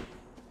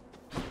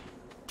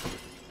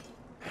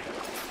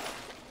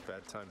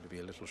 Bad time to be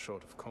a little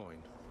short of coin.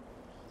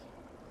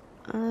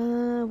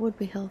 Would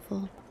be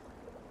helpful.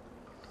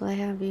 Well, I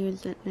have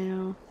used it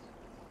now.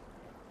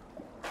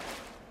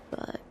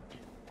 But...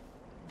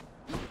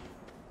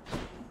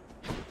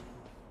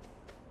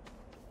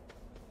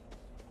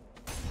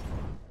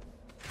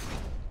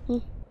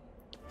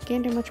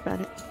 can't do much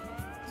about it.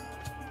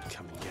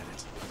 Come and get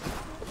it.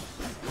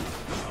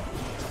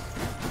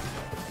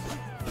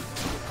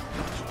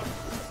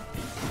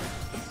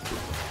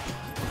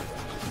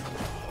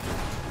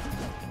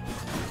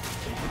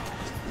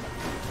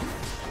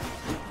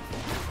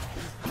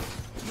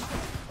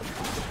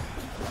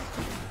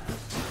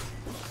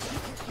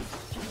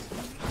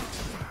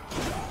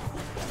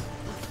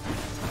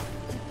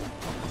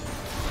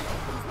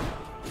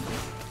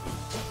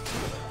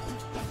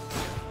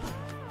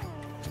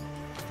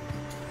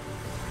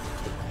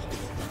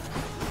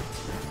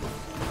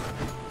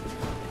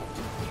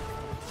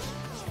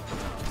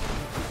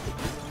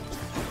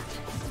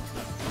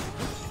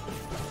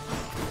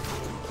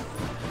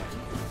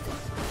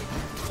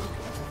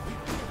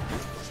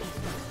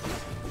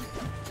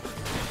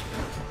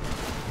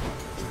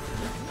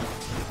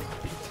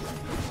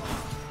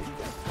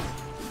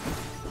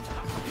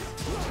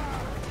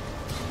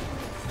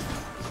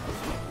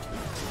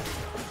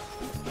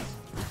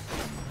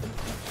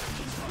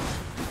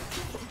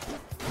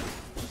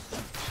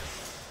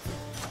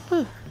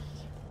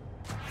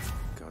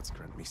 Gods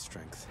grant me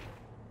strength.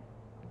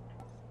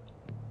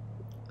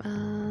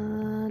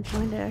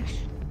 Join dash.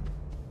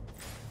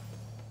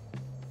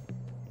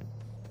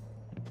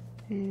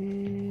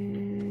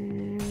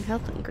 And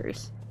health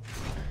increase.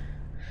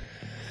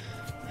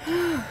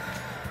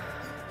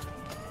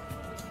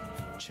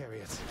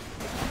 Chariot.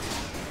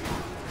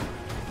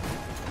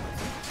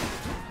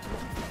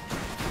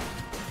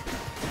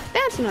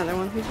 That's another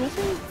one who's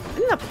missing.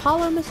 Isn't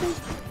Apollo missing?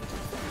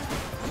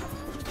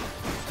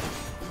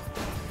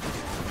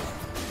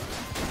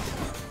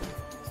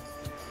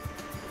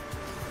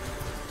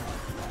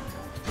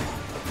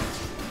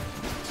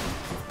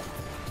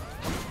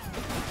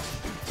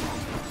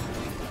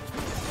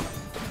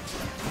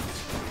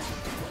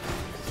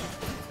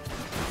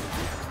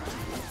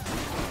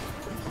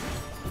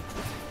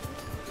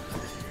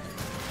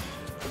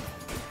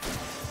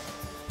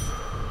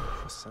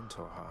 A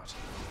centaur heart.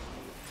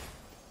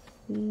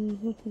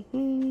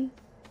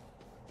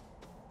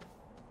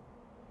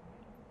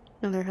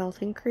 Another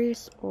health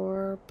increase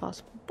or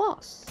possible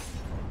boss.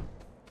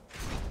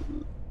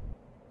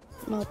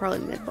 Well, probably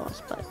mid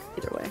boss, but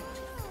either way.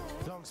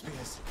 Long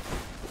spears.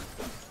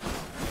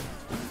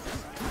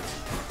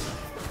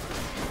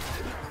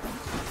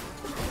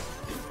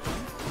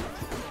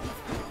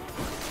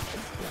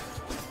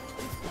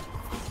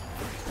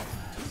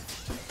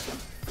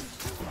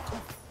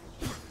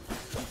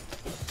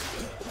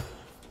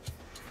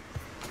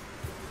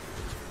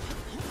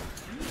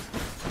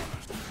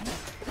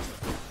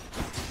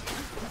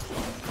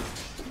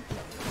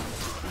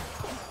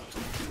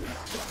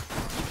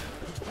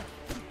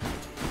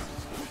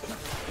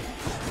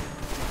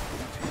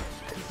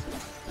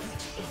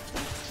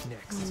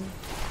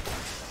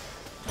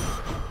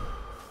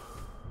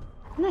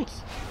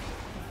 Nice.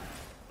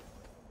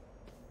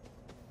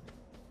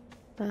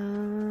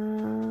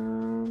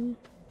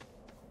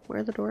 Where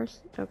are the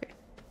doors? Okay.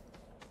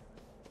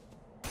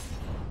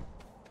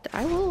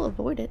 I will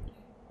avoid it.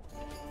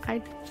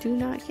 I do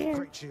not care.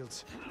 Great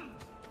shields.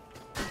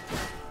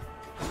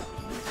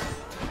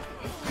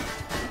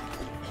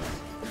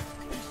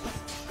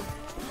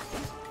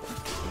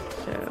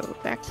 So,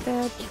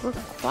 backstabs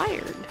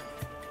required.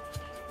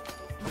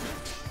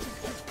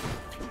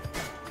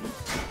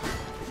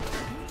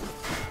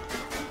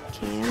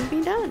 Can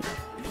be done.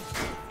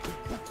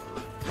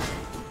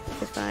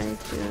 If I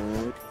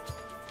do...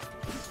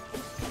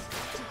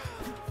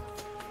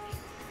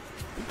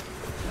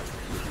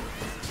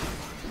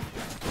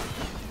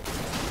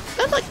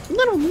 That's like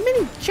little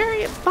mini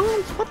chariot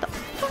bombs. What the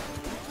fuck?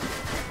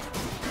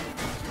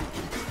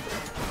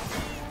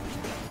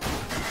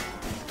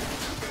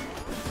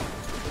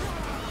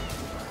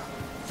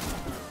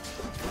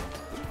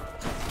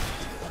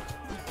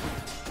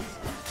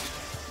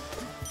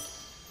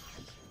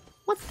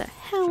 What the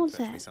hell is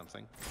Fetch me that?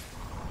 something.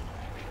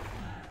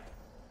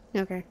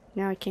 Okay,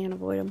 now I can't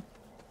avoid them.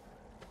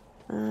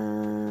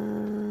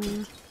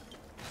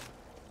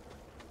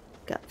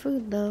 Got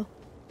food though.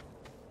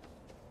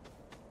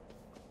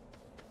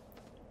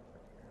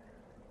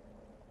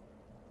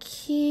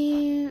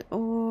 Key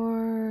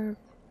or...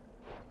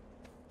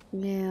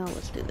 yeah,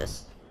 let's do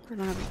this. I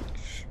don't have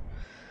much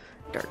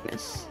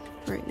darkness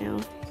right now.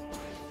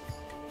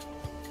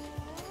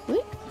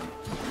 Wait.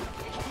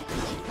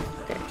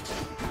 Okay.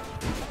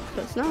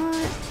 So it's not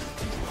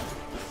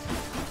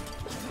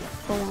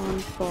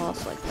full-on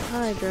boss like the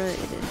Hydra,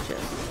 it is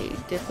just a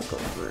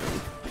difficult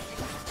room.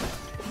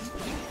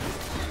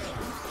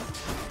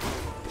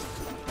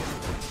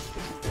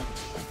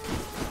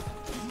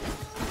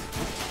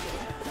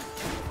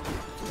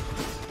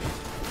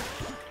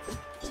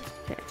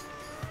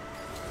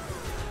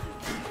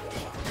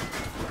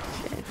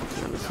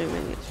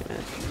 assuming it's gonna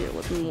deal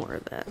with more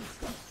of that.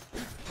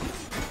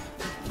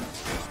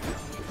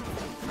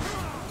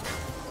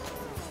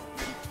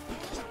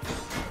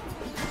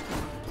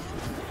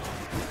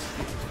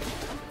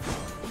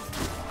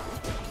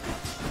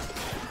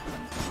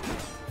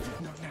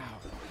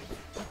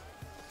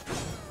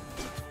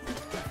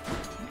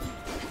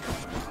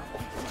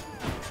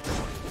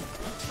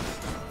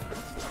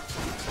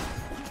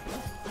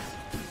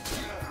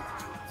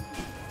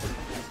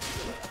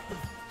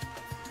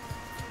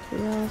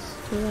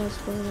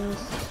 Who else?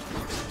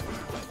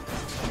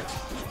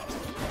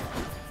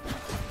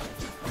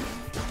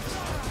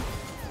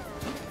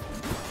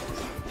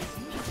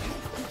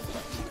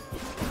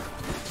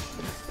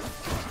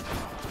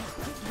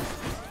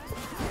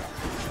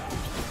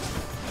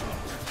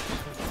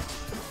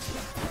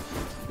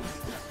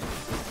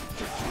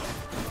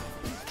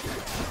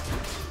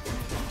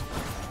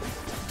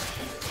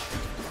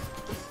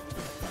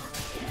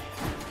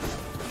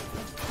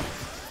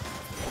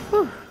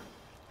 Whew.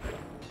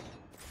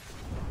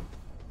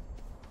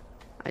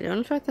 I don't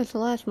expect this to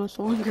last much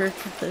longer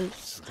because...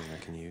 Something I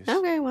can use.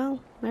 Okay,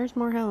 well, there's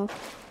more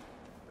health.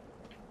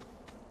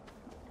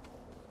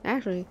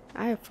 Actually,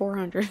 I have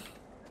 400.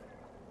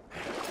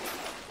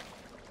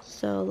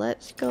 So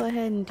let's go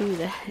ahead and do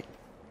that.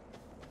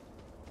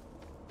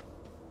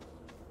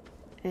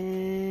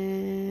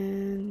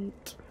 And...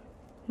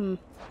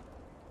 let's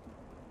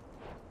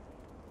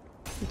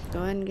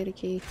go ahead and get a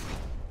key.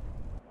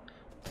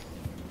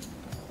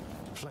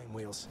 Flame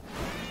wheels.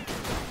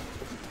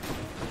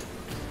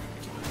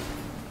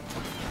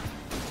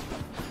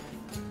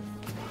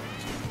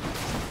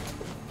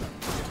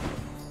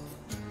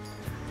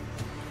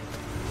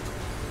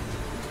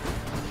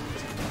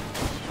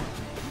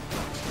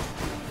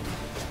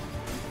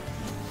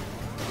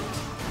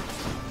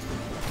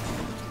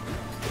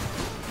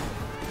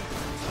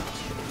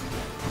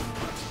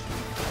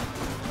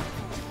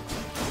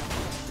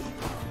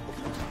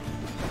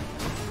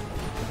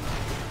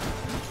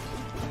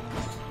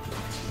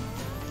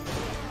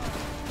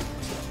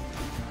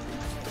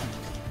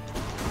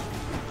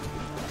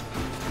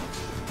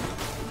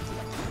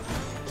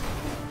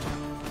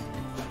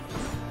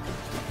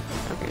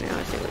 Okay, now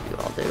I see what you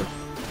all do.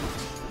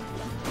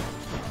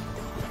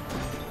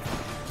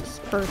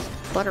 Disperse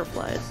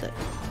butterflies that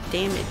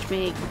damage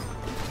me.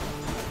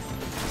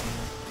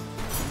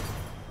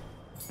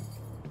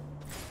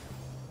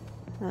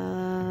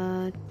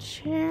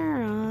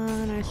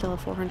 Charon. I still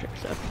have 400,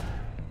 so.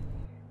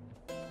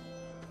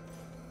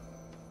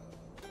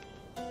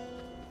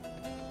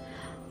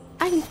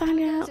 I can find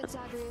out.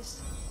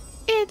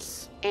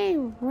 It's a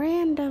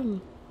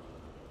random.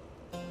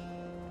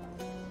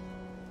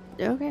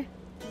 Okay.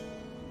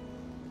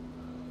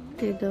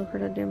 Did deal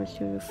critical damage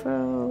to a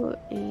foe.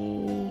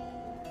 A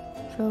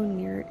foe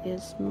near it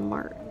is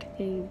marked.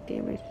 A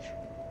damage.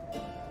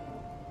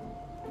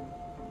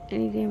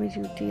 Any damage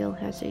you deal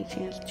has a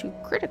chance to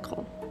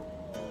critical.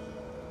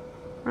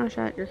 Run a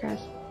shot, your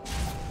cast.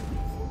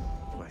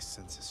 My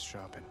senses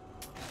sharpen.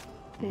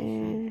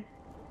 And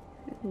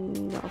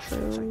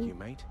also. Thank you,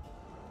 mate.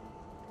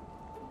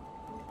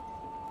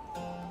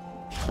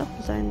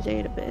 Self-design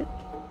Zeta a bit.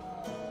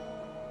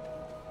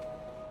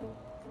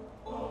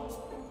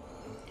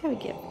 Have a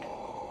gift.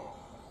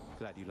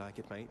 Glad you like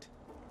it, mate.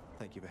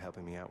 Thank you for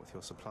helping me out with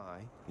your supply,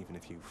 even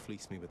if you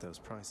fleeced me with those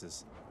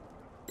prices.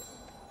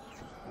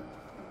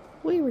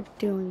 We were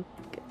doing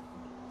good.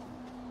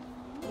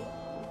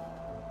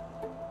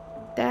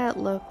 That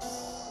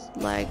looks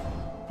like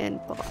an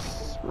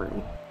boss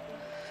room.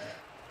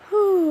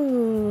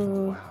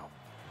 Whew. Wow.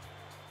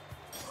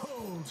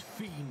 Hold,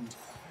 fiend!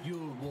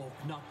 You'll walk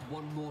not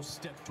one more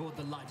step toward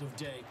the light of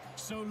day,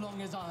 so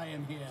long as I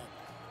am here.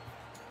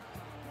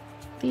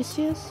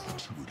 Theseus?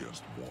 2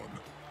 against 1.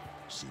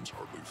 Seems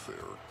hardly fair.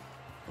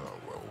 Ah,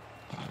 well.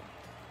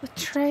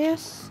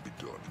 Atreus? Be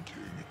done,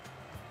 King.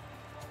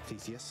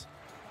 Theseus?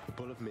 The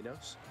Bull of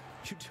Minos?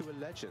 You two are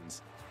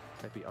legends.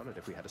 I'd be honored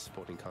if we had a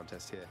sporting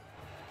contest here.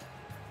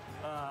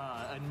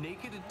 A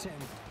naked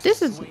attempt.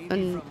 This is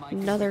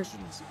another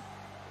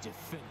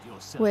Defend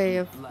yourself, way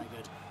of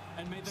blackguard,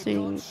 and may the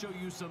seeing. gods show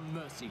you some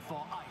mercy,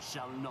 for I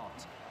shall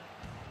not.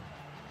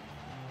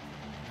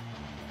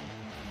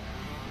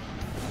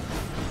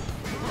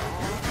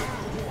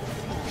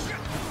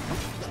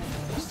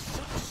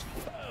 Such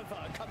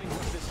fervor coming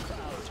from this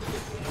crowd.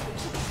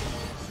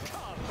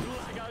 Come,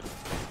 blackguard.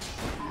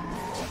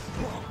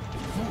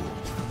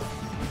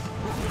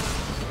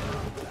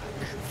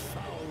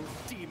 Foul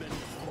demon,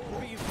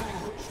 be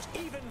vanquished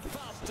even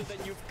faster than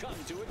you've come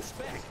to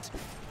expect.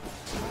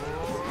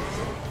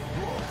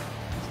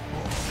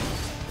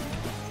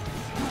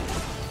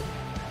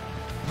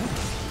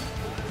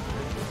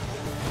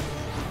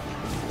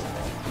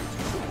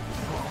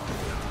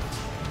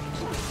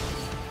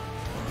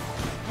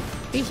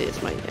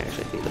 Theseus might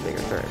actually be the bigger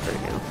threat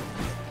right now.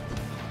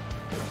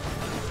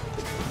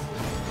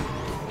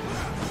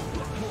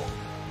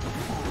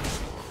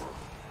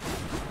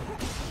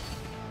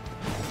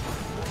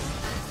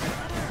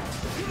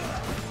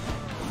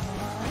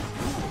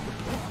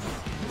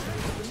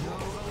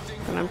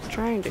 I'm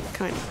trying to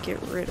kind of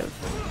get rid of.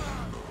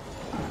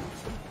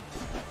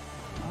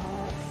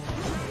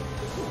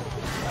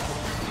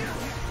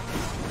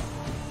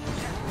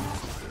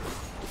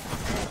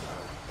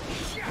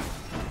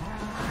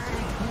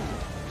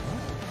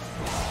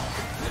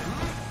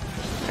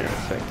 I don't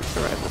expect to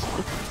survive this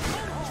one.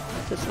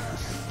 This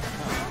one's.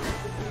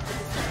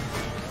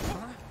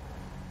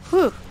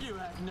 Whew. You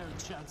had no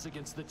chance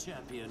against the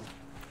champion.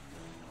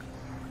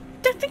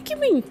 Don't give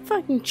me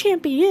fucking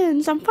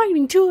champions. I'm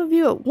fighting two of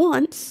you at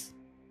once.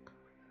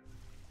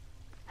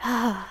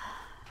 Oh,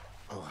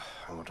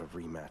 I want a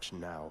rematch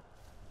now.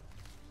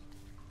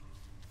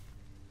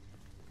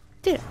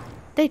 Dude,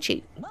 they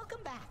cheat.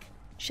 Welcome back.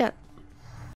 Shut up.